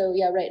sense. So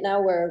yeah, right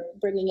now we're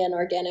bringing in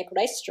organic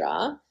rice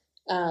straw.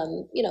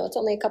 It's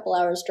only a couple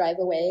hours drive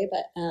away,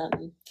 but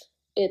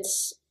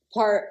it's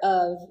part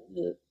of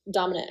the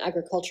dominant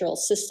agricultural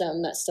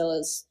system that still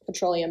is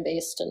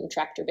petroleum-based and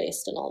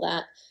tractor-based and all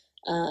that.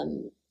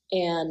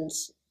 And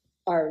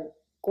our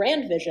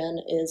grand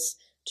vision is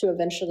to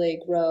eventually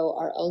grow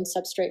our own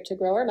substrate to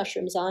grow our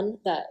mushrooms on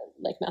that,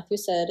 like Matthew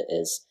said,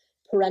 is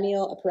a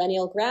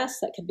perennial grass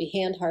that can be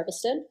hand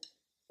harvested.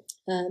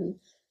 And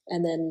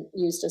and then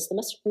used as the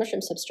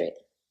mushroom substrate.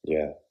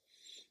 Yeah.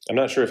 I'm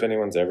not sure if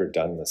anyone's ever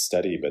done the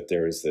study, but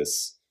there was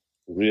this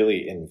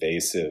really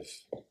invasive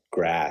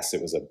grass.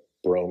 It was a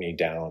brome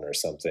down or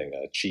something,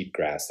 a cheat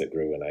grass that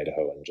grew in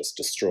Idaho and just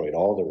destroyed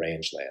all the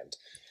rangeland.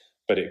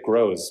 But it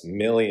grows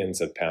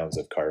millions of pounds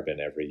of carbon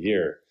every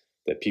year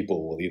that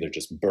people will either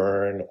just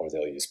burn or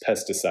they'll use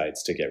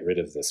pesticides to get rid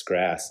of this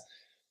grass.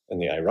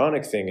 And the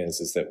ironic thing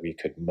is that we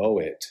could mow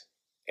it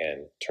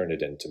and turn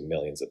it into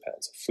millions of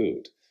pounds of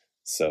food.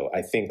 So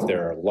I think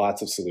there are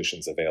lots of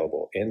solutions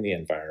available in the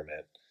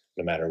environment,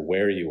 no matter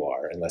where you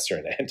are, unless you're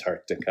in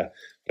Antarctica.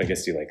 But I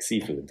guess you like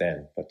seafood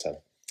then. But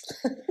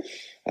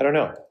I don't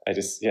know.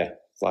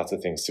 Lots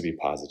of things to be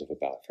positive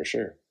about for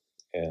sure.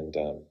 And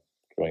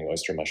growing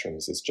oyster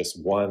mushrooms is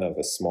just one of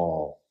a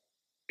small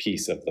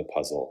piece of the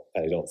puzzle.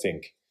 I don't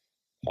think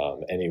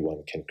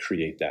anyone can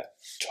create that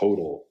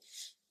total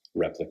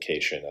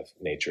replication of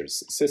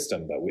nature's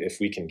system, but if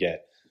we can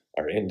get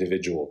our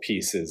individual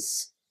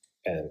pieces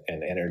and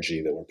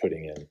energy that we're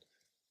putting in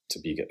to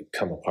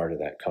become a part of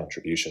that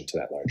contribution to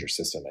that larger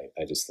system,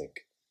 I just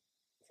think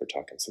if we're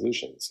talking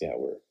solutions, yeah,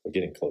 we're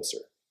getting closer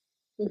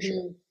for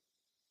sure.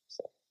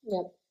 So.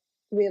 Yep.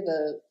 We have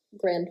a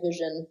grand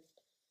vision,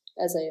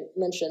 as I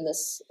mentioned,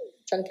 this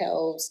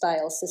Junkow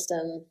style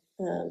system.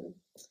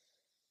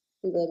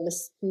 The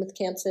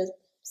Miscanthus,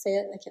 say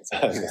it? I can't say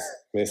it.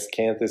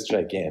 Miscanthus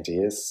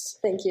giganteus.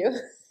 Thank you.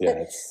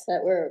 Yeah,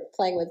 that we're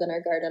playing with in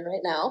our garden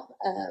right now.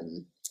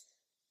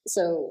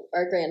 So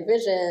our grand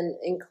vision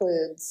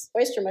includes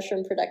oyster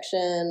mushroom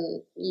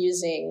production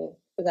using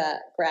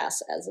that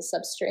grass as a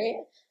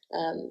substrate,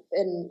 and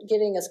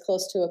getting as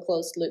close to a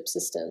closed loop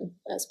system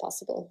as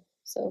possible.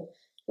 So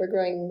we're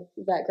growing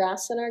that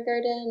grass in our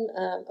garden,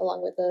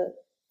 along with a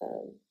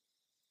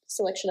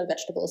selection of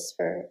vegetables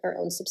for our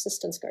own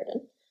subsistence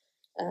garden.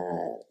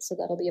 So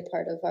that'll be a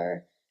part of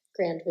our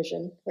grand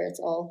vision where it's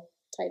all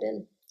tied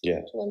in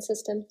to one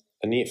system.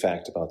 A neat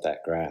fact about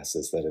that grass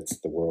is that it's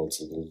the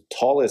world's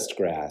tallest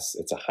grass.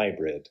 It's a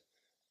hybrid.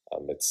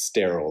 It's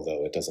sterile,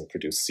 though. It doesn't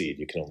produce seed.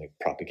 You can only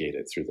propagate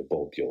it through the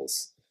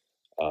bulbules.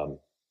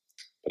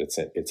 But it's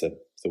the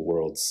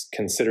world's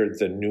considered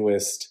the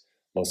newest,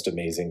 most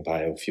amazing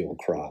biofuel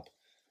crop.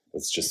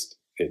 It's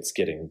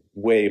getting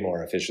way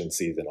more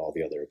efficiency than all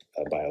the other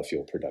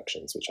biofuel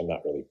productions, which I'm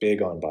not really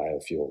big on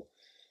biofuel,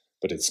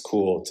 but it's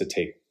cool to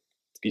take,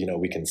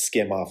 we can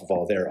skim off of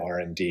all their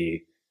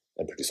R&D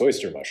and produce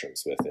oyster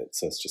mushrooms with it.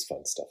 So it's just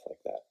fun stuff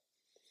like that.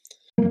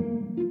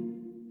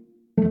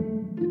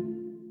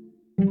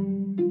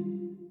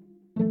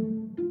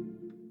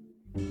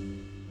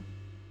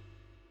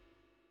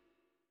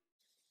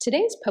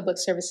 Today's public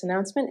service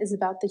announcement is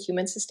about the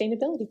Human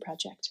Sustainability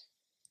Project.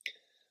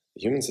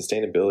 The Human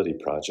Sustainability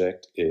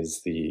Project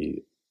is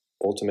the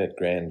ultimate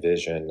grand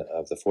vision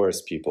of the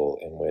forest people,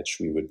 in which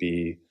we would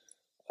be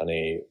on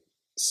a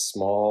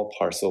small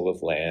parcel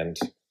of land,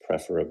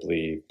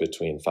 preferably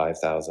between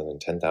 5,000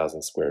 and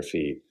 10,000 square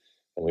feet,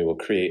 and we will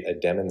create a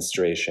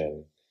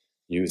demonstration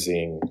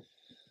using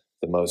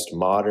the most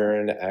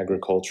modern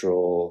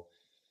agricultural,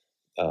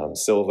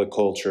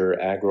 silviculture,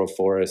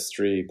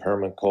 agroforestry,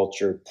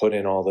 permaculture, put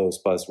in all those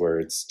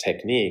buzzwords,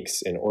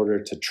 techniques in order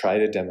to try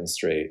to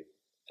demonstrate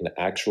an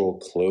actual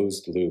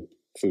closed loop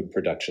food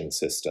production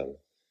system,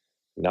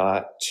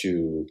 not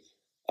to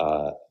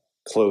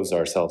close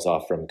ourselves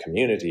off from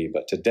community,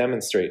 but to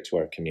demonstrate to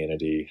our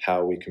community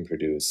how we can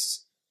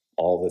produce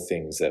all the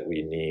things that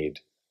we need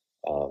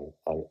on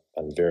a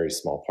very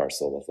small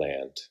parcel of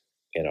land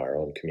in our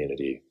own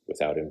community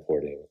without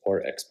importing or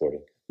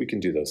exporting. We can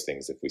do those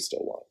things if we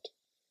still want.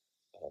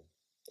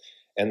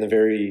 And the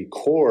very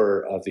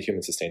core of the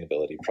Human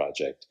Sustainability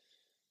Project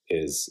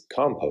is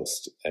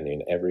compost. I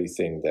mean,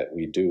 everything that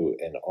we do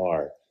and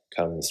are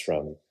comes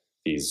from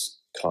these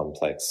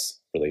complex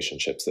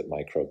relationships that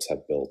microbes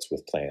have built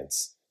with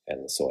plants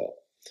and the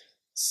soil.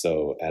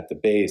 So at the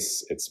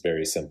base, it's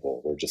very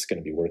simple. We're just going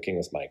to be working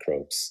with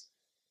microbes,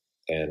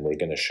 and we're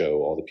going to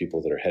show all the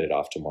people that are headed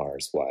off to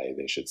Mars why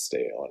they should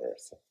stay on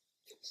Earth.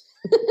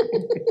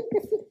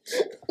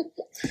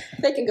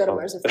 They can go to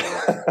Mars if they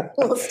want.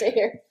 We'll stay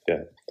here.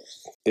 Yeah.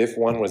 If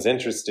one was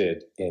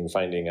interested in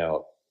finding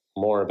out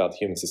more about the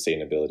Human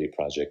Sustainability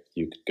Project,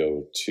 you could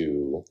go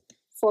to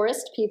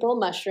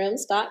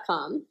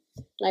forestpeoplemushrooms.com,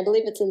 and I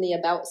believe it's in the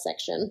About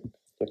section.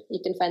 You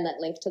can find that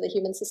link to the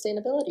Human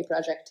Sustainability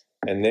Project.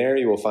 And there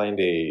you will find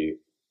a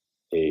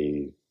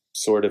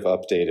sort of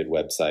updated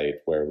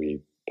website where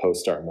we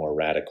post our more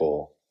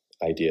radical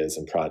ideas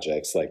and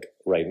projects. Like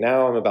right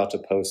now, I'm about to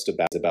post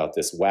about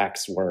this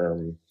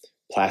waxworm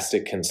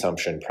plastic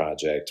consumption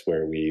project,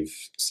 where we've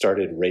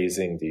started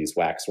raising these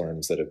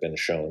waxworms that have been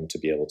shown to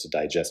be able to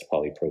digest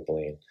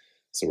polypropylene.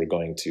 So we're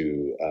going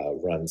to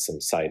run some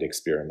side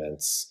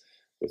experiments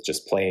with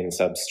just plain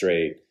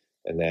substrate,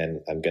 and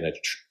then I'm going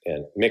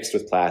to mix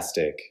with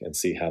plastic and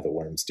see how the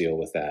worms deal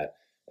with that.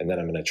 And then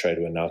I'm going to try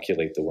to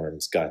inoculate the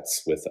worms'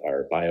 guts with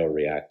our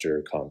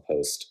bioreactor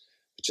compost,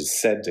 which is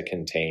said to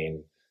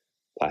contain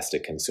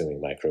plastic-consuming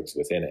microbes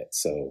within it.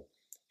 So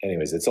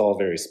anyways, it's all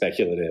very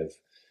speculative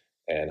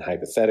and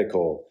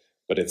hypothetical,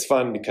 But it's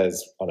fun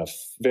because on a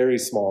very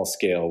small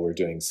scale, we're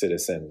doing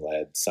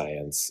citizen-led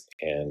science,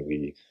 and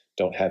we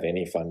don't have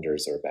any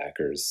funders or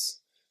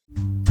backers.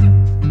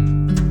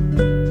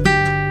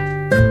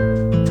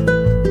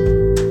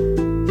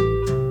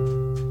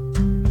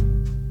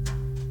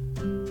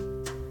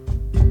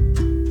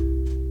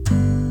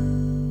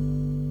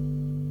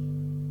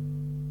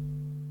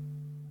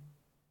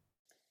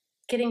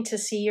 Getting to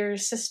see your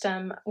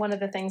system, one of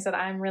the things that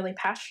I'm really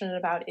passionate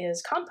about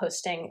is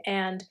composting.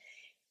 And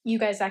you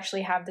guys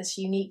actually have this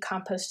unique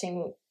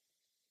composting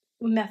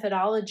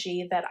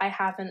methodology that I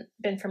haven't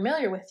been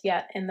familiar with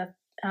yet. In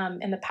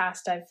the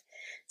past, I've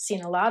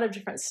seen a lot of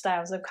different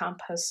styles of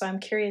compost. So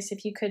I'm curious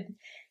if you could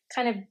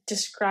kind of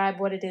describe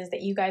what it is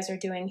that you guys are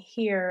doing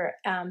here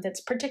that's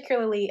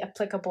particularly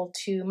applicable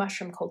to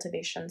mushroom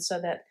cultivation,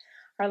 so that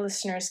our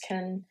listeners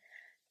can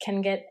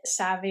get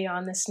savvy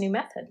on this new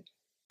method.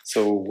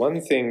 So one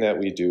thing that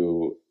we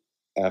do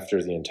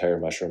after the entire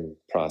mushroom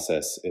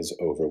process is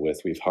over with,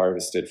 we've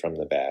harvested from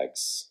the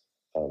bags,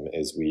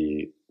 is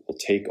we will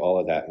take all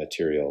of that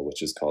material,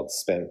 which is called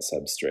spent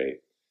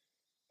substrate,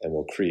 and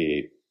we'll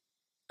create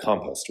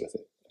compost with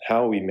it.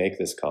 How we make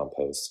this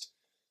compost,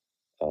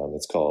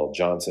 it's called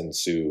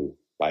Johnson-Su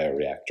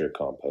bioreactor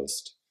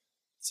compost.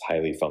 It's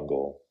highly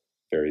fungal,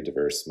 very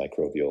diverse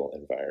microbial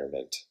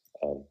environment.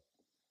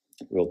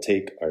 We'll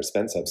take our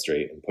spent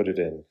substrate and put it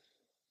in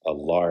a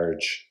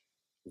large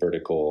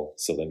vertical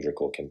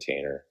cylindrical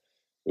container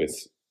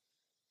with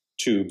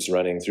tubes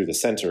running through the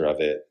center of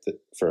it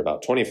for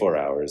about 24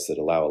 hours that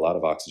allow a lot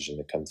of oxygen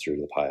to come through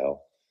the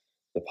pile.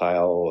 The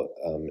pile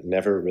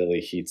never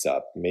really heats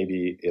up.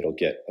 Maybe it'll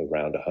get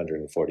around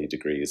 140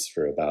 degrees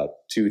for about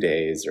 2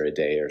 days or a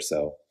day or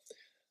so.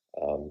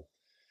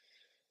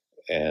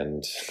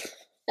 And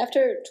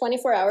after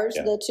 24 hours,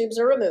 the tubes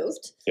are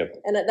removed. Yep.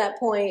 And at that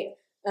point,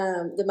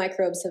 the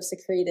microbes have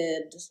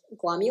secreted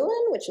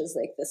glomulin, which is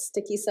like the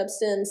sticky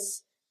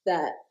substance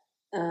that,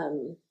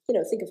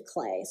 think of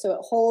clay. So it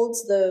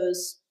holds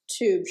those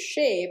tube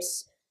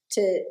shapes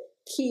to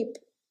keep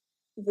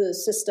the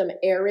system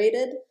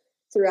aerated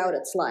throughout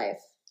its life.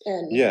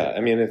 And yeah,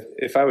 I mean,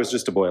 if I was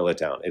just to boil it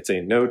down, it's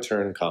a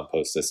no-turn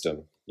compost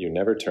system. You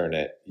never turn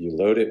it. You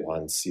load it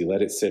once. You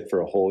let it sit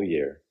for a whole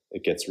year.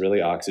 It gets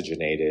really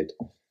oxygenated.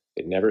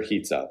 It never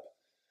heats up.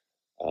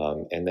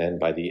 And then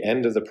by the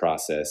end of the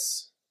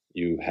process,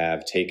 you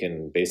have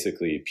taken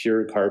basically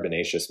pure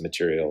carbonaceous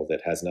material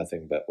that has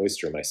nothing but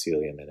oyster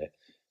mycelium in it.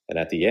 And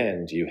at the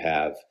end, you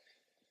have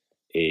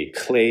a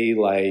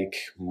clay-like,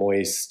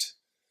 moist,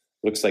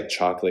 looks like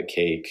chocolate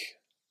cake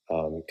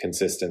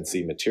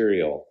consistency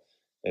material.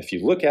 If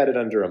you look at it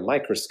under a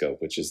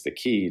microscope, which is the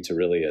key to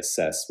really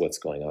assess what's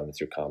going on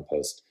with your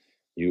compost,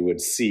 you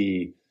would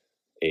see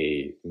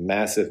a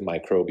massive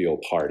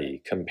microbial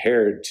party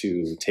compared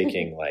to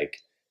taking like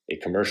a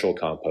commercial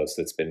compost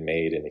that's been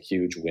made in a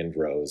huge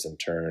windrows and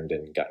turned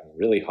and gotten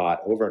really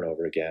hot over and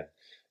over again.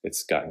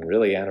 It's gotten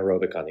really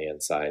anaerobic on the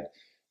inside.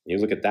 You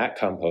look at that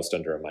compost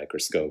under a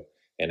microscope,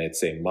 and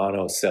it's a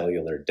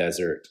monocellular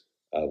desert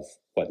of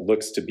what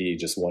looks to be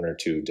just one or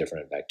two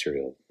different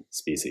bacterial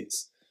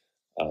species.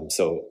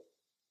 So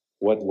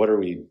what are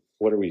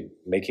we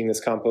making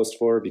this compost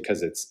for?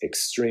 Because it's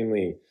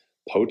extremely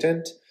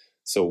potent.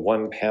 So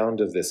 1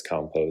 pound of this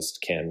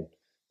compost can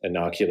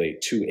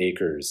inoculate 2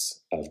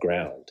 acres of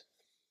ground.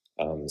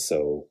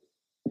 So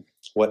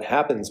what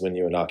happens when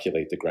you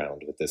inoculate the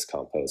ground with this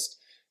compost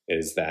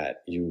is that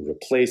you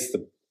replace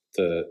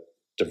the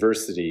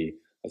diversity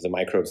of the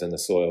microbes in the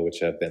soil, which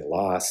have been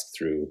lost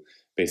through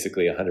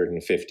basically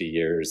 150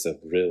 years of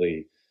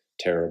really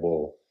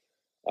terrible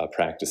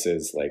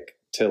practices like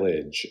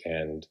tillage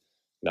and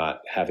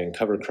not having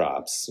cover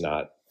crops,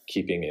 not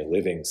keeping a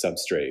living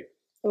substrate.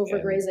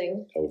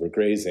 Overgrazing,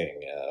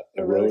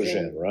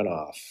 erosion,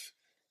 runoff.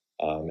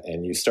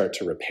 And you start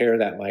to repair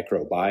that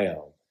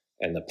microbiome,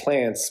 and the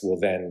plants will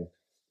then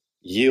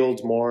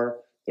yield more.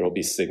 There will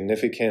be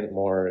significant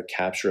more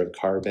capture of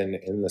carbon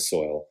in the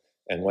soil.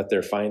 And what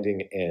they're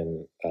finding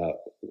in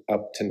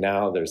up to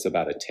now, there's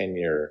about a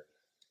 10-year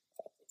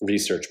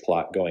research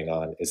plot going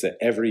on, is that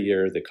every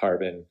year the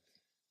carbon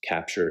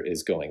capture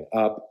is going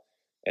up,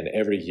 and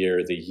every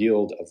year the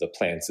yield of the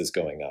plants is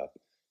going up.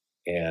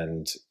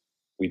 And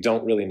we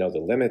don't really know the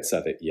limits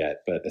of it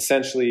yet, but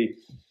essentially,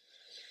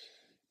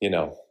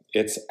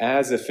 it's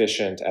as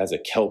efficient as a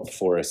kelp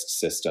forest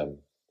system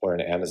or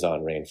an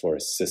Amazon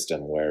rainforest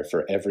system, where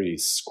for every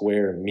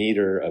square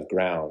meter of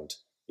ground,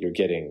 you're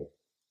getting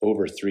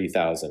over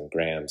 3,000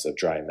 grams of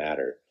dry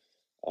matter,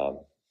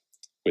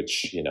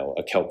 which,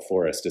 a kelp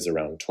forest is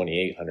around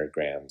 2,800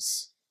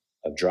 grams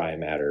of dry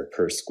matter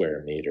per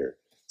square meter.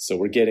 So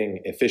we're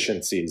getting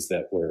efficiencies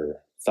that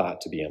were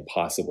thought to be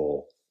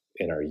impossible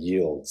in our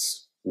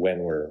yields when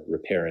we're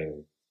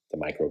repairing the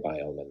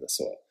microbiome in the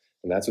soil.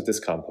 And that's what this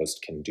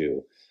compost can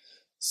do.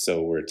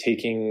 So we're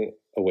taking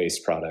a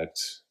waste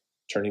product,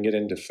 turning it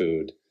into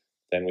food,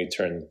 then we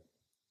turn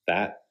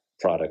that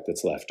product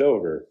that's left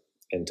over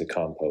into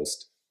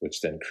compost, which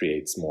then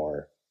creates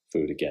more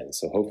food again.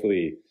 So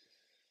hopefully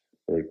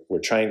we're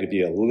trying to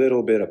be a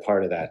little bit a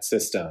part of that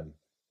system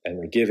and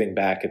we're giving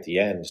back at the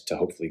end to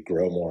hopefully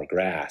grow more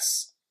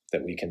grass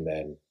that we can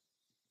then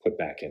put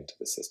back into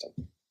the system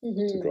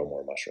to grow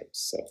more mushrooms.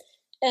 So,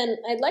 and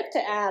I'd like to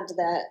add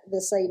that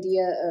this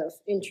idea of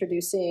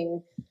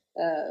introducing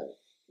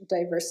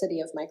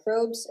diversity of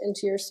microbes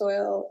into your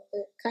soil,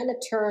 it kind of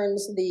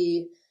turns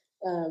the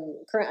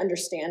current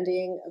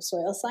understanding of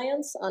soil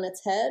science on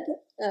its head.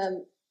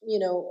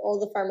 All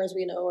the farmers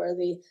we know, are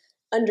the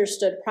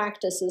understood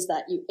practice is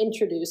that you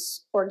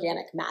introduce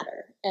organic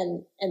matter,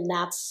 and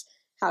that's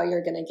how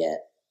you're going to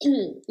get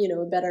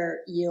a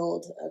better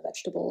yield of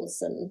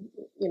vegetables and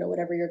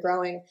whatever you're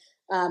growing.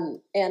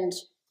 And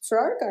for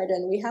our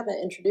garden, we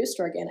haven't introduced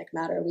organic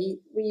matter. We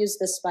use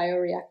this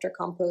bioreactor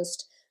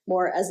compost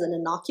more as an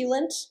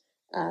inoculant.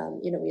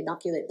 We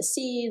inoculate the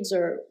seeds,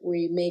 or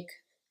we make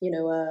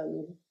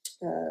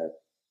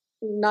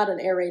not an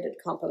aerated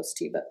compost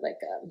tea, but like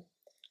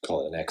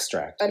call it an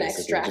extract. An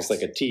extract, just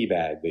like a tea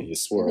bag that you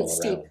swirl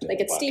around. Like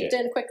it's steeped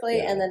in quickly,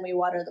 and then we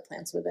water the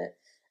plants with it.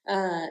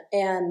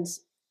 And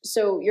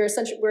so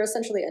we're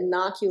essentially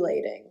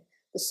inoculating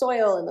the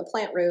soil and the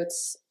plant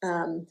roots,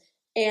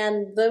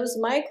 and those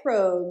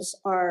microbes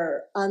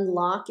are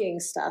unlocking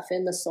stuff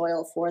in the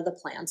soil for the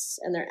plants,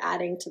 and they're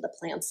adding to the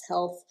plant's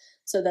health,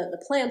 so that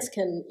the plants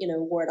can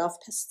ward off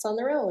pests on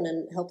their own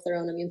and help their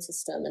own immune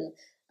system,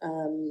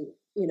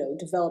 and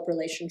develop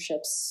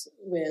relationships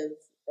with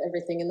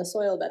everything in the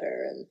soil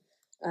better. And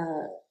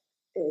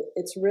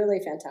it's really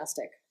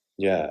fantastic.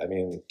 Yeah, I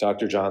mean,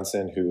 Dr.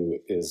 Johnson, who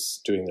is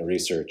doing the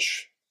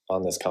research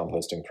on this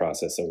composting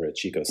process over at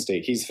Chico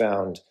State, he's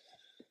found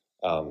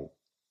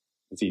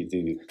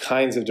the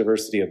kinds of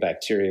diversity of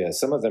bacteria.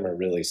 Some of them are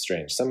really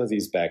strange. Some of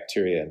these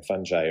bacteria and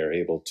fungi are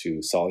able to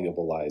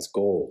solubilize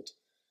gold.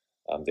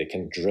 They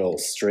can drill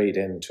straight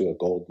into a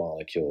gold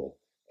molecule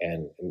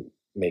and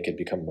make it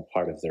become a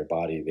part of their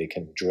body. They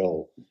can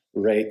drill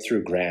right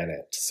through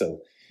granite.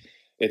 So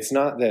it's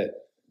not that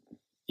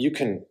you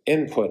can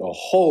input a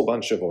whole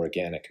bunch of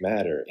organic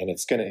matter and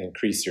it's going to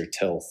increase your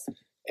tilth,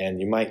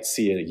 and you might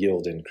see a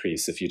yield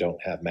increase if you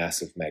don't have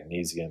massive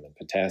magnesium and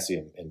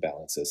potassium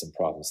imbalances and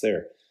problems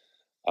there.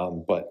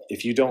 But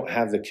if you don't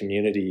have the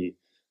community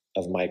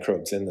of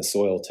microbes in the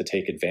soil to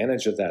take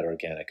advantage of that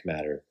organic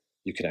matter,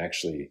 you can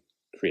actually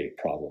create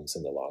problems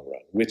in the long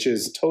run, which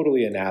is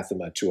totally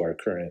anathema to our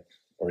current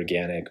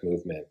organic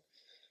movement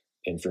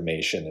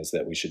information, is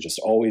that we should just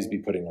always be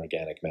putting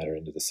organic matter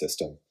into the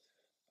system.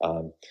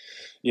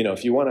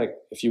 If you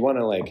want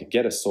to like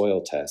get a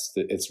soil test,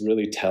 it's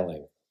really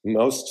telling.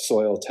 Most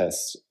soil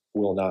tests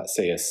will not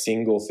say a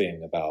single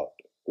thing about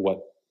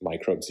what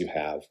microbes you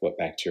have, what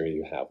bacteria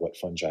you have, what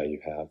fungi you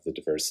have, the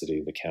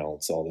diversity, the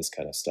counts, all this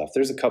kind of stuff.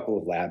 There's a couple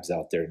of labs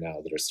out there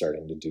now that are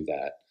starting to do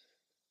that.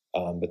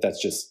 But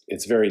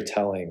it's very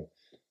telling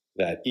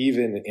that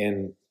even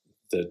in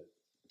the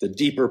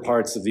deeper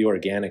parts of the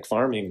organic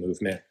farming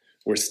movement,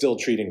 we're still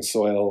treating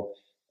soil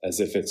as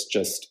if it's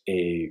just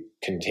a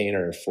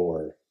container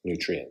for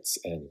nutrients.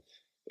 And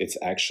it's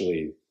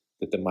actually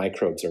that the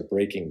microbes are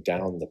breaking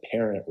down the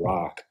parent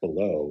rock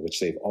below, which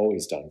they've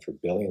always done for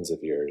billions of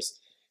years,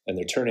 and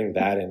they're turning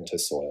that into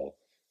soil,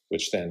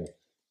 which then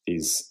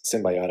these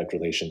symbiotic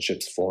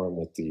relationships form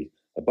with the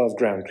above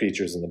ground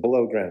creatures and the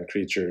below ground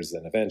creatures,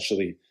 and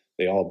eventually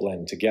they all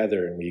blend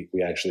together, and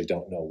we actually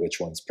don't know which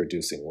one's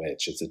producing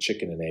which. It's a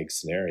chicken and egg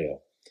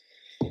scenario.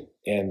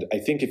 And I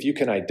think if you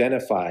can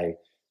identify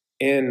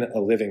in a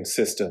living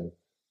system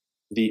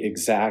the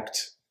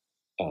exact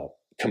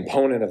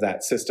component of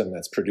that system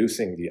that's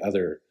producing the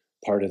other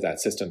part of that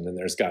system, then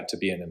there's got to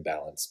be an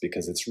imbalance,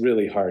 because it's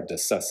really hard to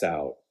suss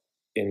out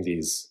in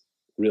these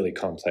really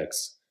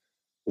complex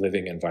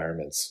living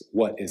environments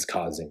what is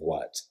causing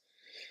what.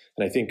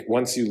 And I think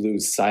once you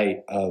lose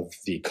sight of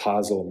the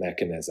causal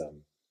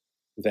mechanism,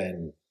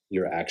 then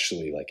you're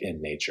actually like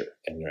in nature,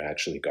 and you're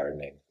actually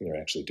gardening, and you're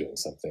actually doing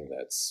something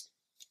that's,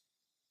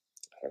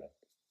 I don't know,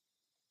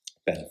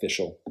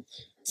 beneficial,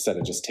 instead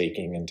of just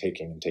taking and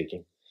taking and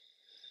taking,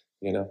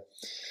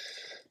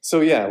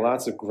 So yeah,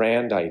 lots of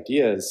grand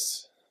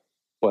ideas,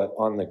 but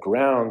on the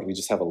ground, we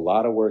just have a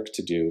lot of work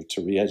to do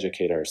to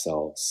re-educate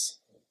ourselves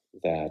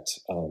that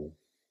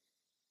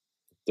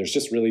there's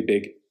just really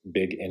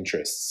big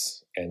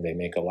interests, and they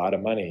make a lot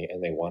of money,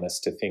 and they want us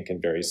to think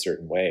in very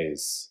certain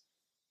ways.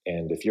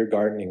 And if your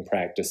gardening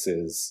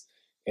practices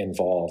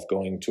involve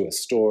going to a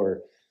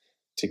store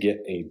to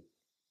get a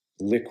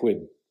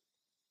liquid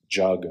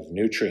jug of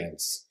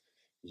nutrients,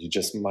 you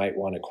just might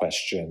want to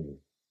question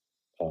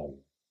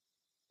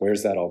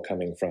where's that all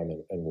coming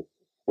from, and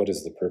what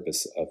is the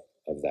purpose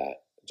of that?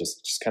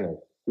 Just kind of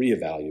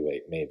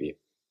reevaluate maybe,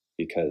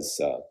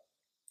 because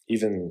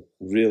even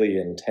really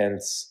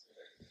intense,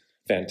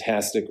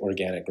 fantastic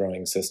organic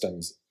growing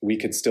systems, we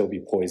could still be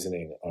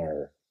poisoning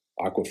our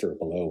aquifer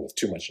below with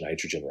too much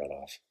nitrogen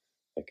runoff.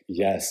 Like,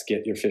 yes,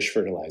 get your fish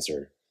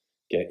fertilizer,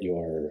 get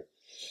your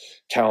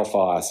cow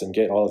phos, and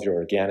get all of your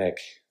organic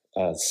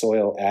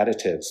soil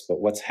additives, but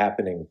what's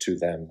happening to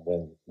them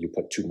when you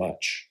put too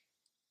much?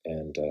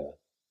 And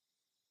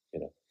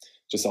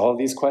just all of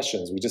these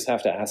questions, we just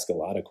have to ask a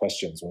lot of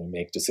questions when we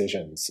make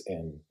decisions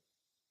in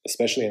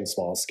especially in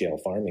small scale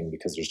farming,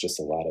 because there's just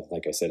a lot of,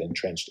 like I said,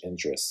 entrenched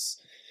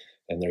interests,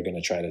 and they're going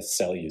to try to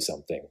sell you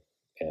something.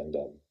 And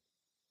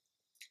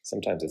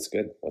sometimes it's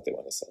good what they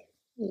want to sell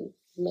you.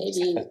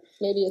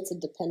 Maybe it's a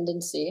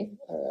dependency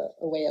or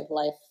a way of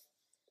life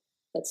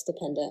that's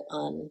dependent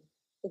on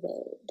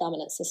the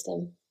dominant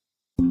system.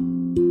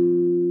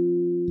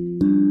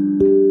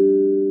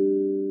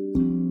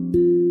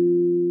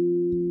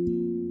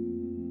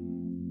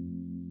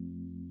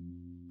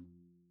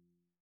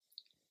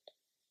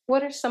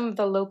 What are some of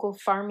the local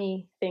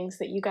farmy things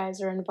that you guys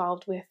are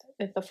involved with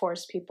the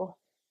forest people?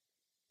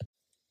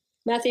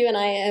 Matthew and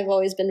I have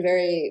always been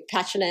very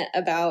passionate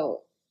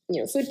about,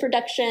 food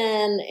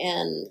production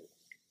and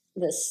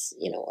this,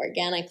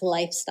 organic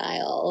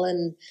lifestyle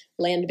and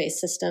land-based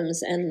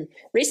systems. And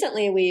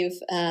recently we've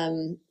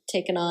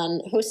taken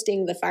on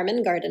hosting the Farm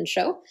and Garden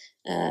Show,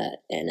 and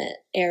it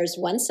airs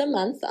once a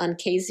month on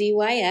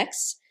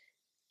KZYX.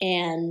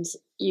 And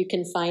you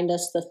can find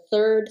us the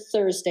third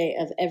Thursday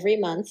of every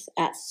month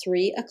at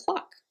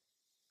 3:00.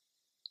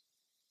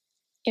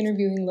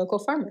 Interviewing local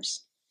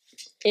farmers.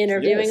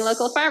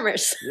 Local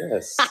farmers.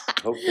 Yes,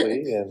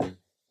 hopefully, and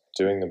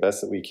doing the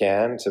best that we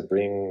can to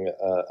bring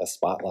a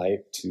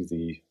spotlight to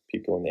the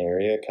people in the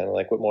area, kind of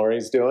like what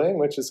Maury's doing,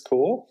 which is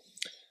cool.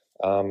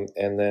 And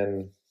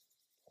then,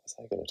 what was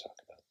I going to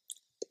talk about?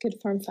 The Good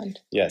Farm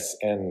Fund. Yes,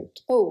 and...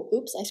 Oh,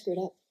 oops, I screwed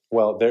up.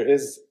 Well,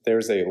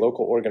 there's a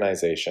local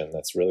organization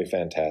that's really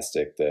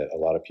fantastic that a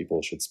lot of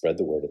people should spread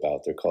the word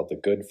about. They're called the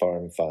Good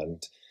Farm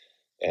Fund,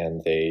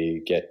 and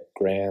they get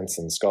grants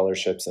and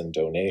scholarships and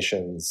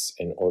donations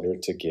in order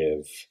to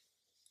give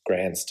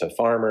grants to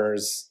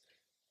farmers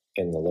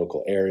in the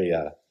local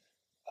area,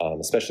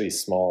 especially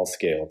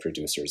small-scale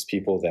producers,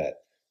 people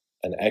that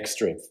an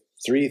extra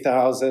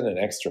 $3,000, an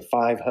extra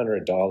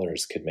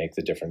 $500 could make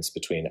the difference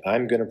between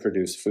I'm going to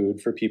produce food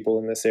for people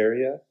in this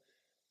area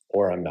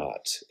or I'm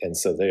not. And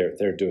so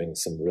they're doing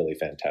some really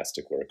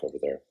fantastic work over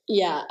there.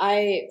 Yeah,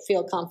 I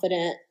feel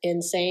confident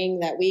in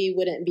saying that we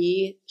wouldn't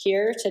be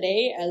here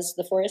today as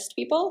the forest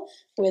people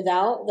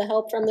without the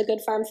help from the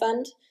Good Farm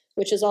Fund,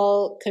 which is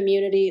all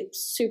community,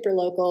 super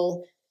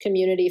local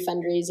community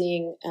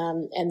fundraising.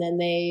 And then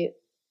they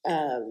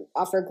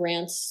offer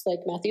grants,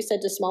 like Matthew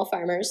said, to small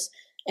farmers.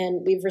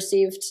 And we've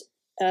received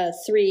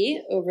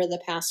 3 over the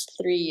past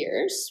 3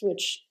 years,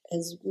 which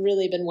has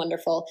really been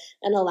wonderful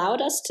and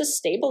allowed us to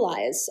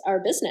stabilize our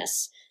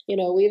business.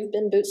 We've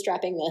been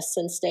bootstrapping this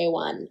since day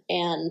one,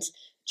 and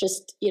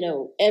just,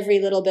 every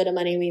little bit of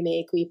money we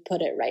make, we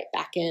put it right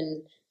back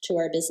in to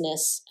our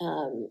business,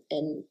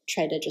 and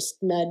try to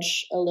just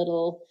nudge a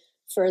little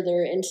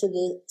further into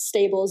the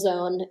stable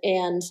zone.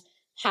 And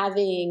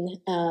having,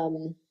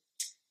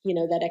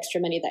 that extra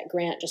money, that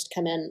grant just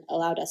come in,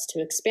 allowed us to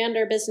expand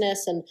our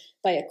business and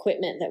buy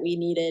equipment that we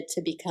needed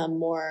to become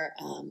more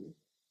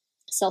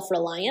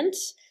self-reliant.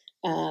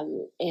 I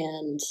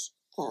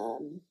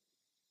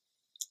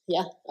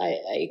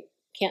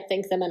can't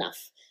thank them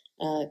enough.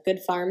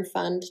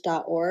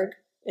 Goodfarmfund.org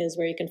is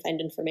where you can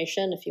find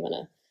information if you want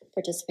to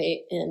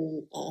participate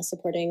in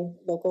supporting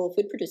local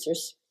food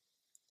producers.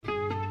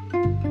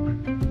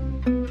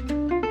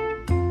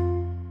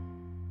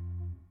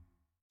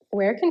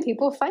 Where can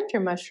people find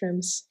your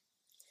mushrooms?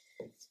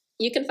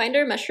 You can find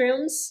our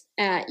mushrooms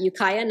at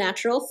Ukiah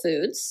Natural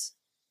Foods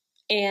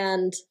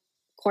and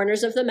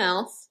Corners of the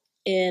Mouth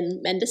in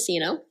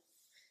Mendocino,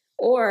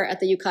 or at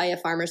the Ukiah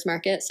Farmers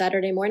Market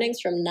Saturday mornings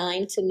from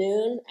 9 to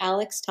noon,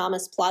 Alex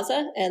Thomas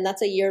Plaza, and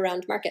that's a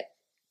year-round market.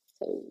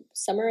 So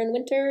summer and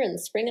winter and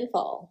spring and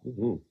fall.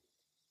 Mm-hmm.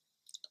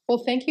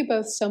 Well, thank you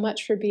both so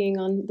much for being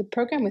on the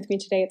program with me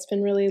today. It's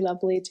been really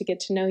lovely to get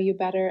to know you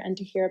better and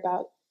to hear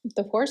about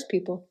the Forest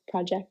People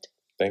Project.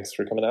 Thanks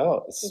for coming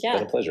out. It's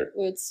been a pleasure.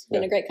 It's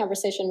been a great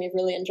conversation. We've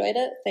really enjoyed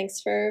it. Thanks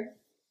for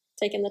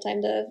taking the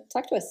time to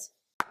talk to us.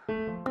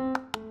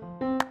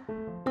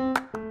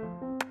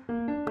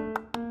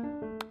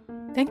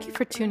 Thank you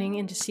for tuning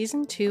into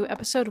Season 2,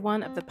 Episode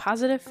 1 of the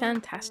Positive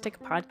Fantastic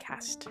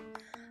Podcast.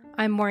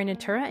 I'm Maury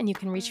Natura, and you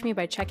can reach me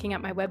by checking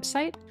out my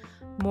website,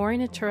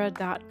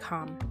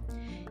 maurynatura.com.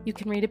 You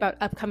can read about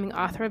upcoming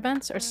author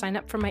events or sign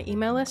up for my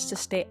email list to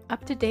stay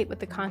up to date with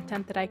the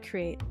content that I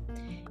create.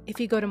 If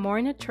you go to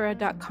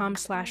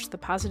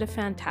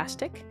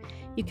maurynatura.com/thepositivefantastic,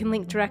 you can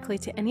link directly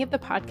to any of the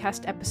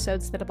podcast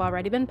episodes that have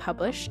already been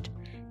published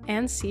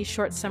and see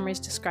short summaries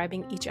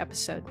describing each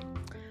episode.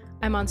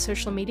 I'm on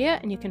social media,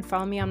 and you can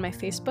follow me on my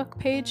Facebook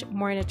page,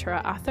 Maury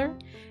Natura Author,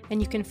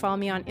 and you can follow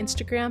me on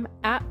Instagram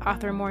at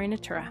Author Maury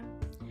Natura.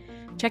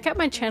 Check out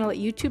my channel at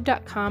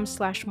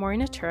youtube.com/Maury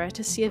Natura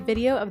to see a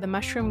video of the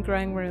mushroom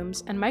growing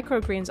rooms and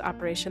microgreens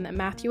operation that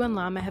Matthew and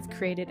Lama have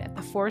created at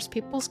the Forest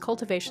People's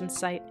cultivation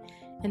site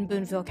in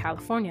Boonville,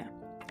 California.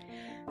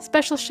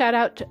 Special shout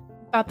out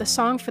about the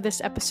song for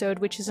this episode,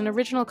 which is an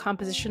original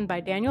composition by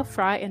Daniel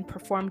Fry and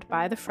performed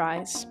by the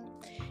Frys.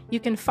 You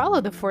can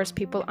follow the Forest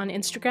People on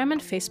Instagram and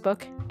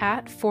Facebook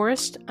at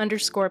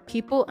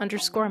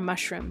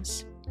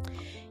forest_people_mushrooms.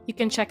 You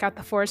can check out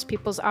the Forest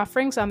People's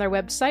offerings on their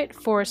website,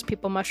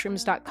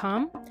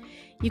 forestpeoplemushrooms.com.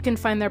 You can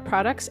find their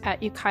products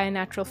at Ukiah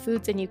Natural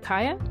Foods in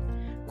Ukiah,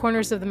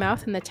 corners of the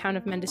mouth in the town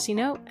of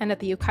Mendocino, and at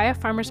the Ukiah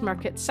Farmers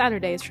Market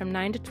Saturdays from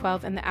 9 to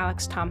 12 in the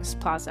Alex Thomas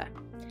Plaza.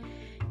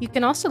 You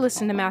can also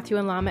listen to Matthew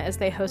and Lama as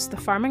they host the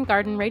Farm and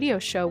Garden radio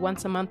show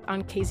once a month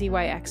on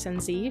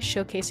KZYXNZ,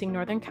 showcasing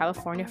Northern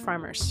California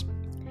farmers.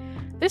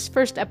 This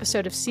first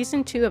episode of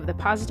Season 2 of the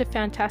Positive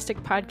Fantastic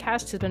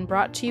podcast has been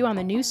brought to you on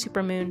the new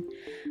supermoon,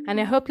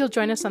 and I hope you'll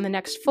join us on the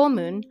next full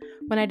moon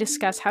when I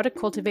discuss how to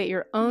cultivate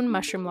your own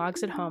mushroom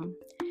logs at home.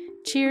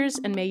 Cheers,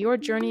 and may your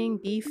journeying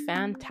be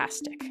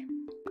fantastic.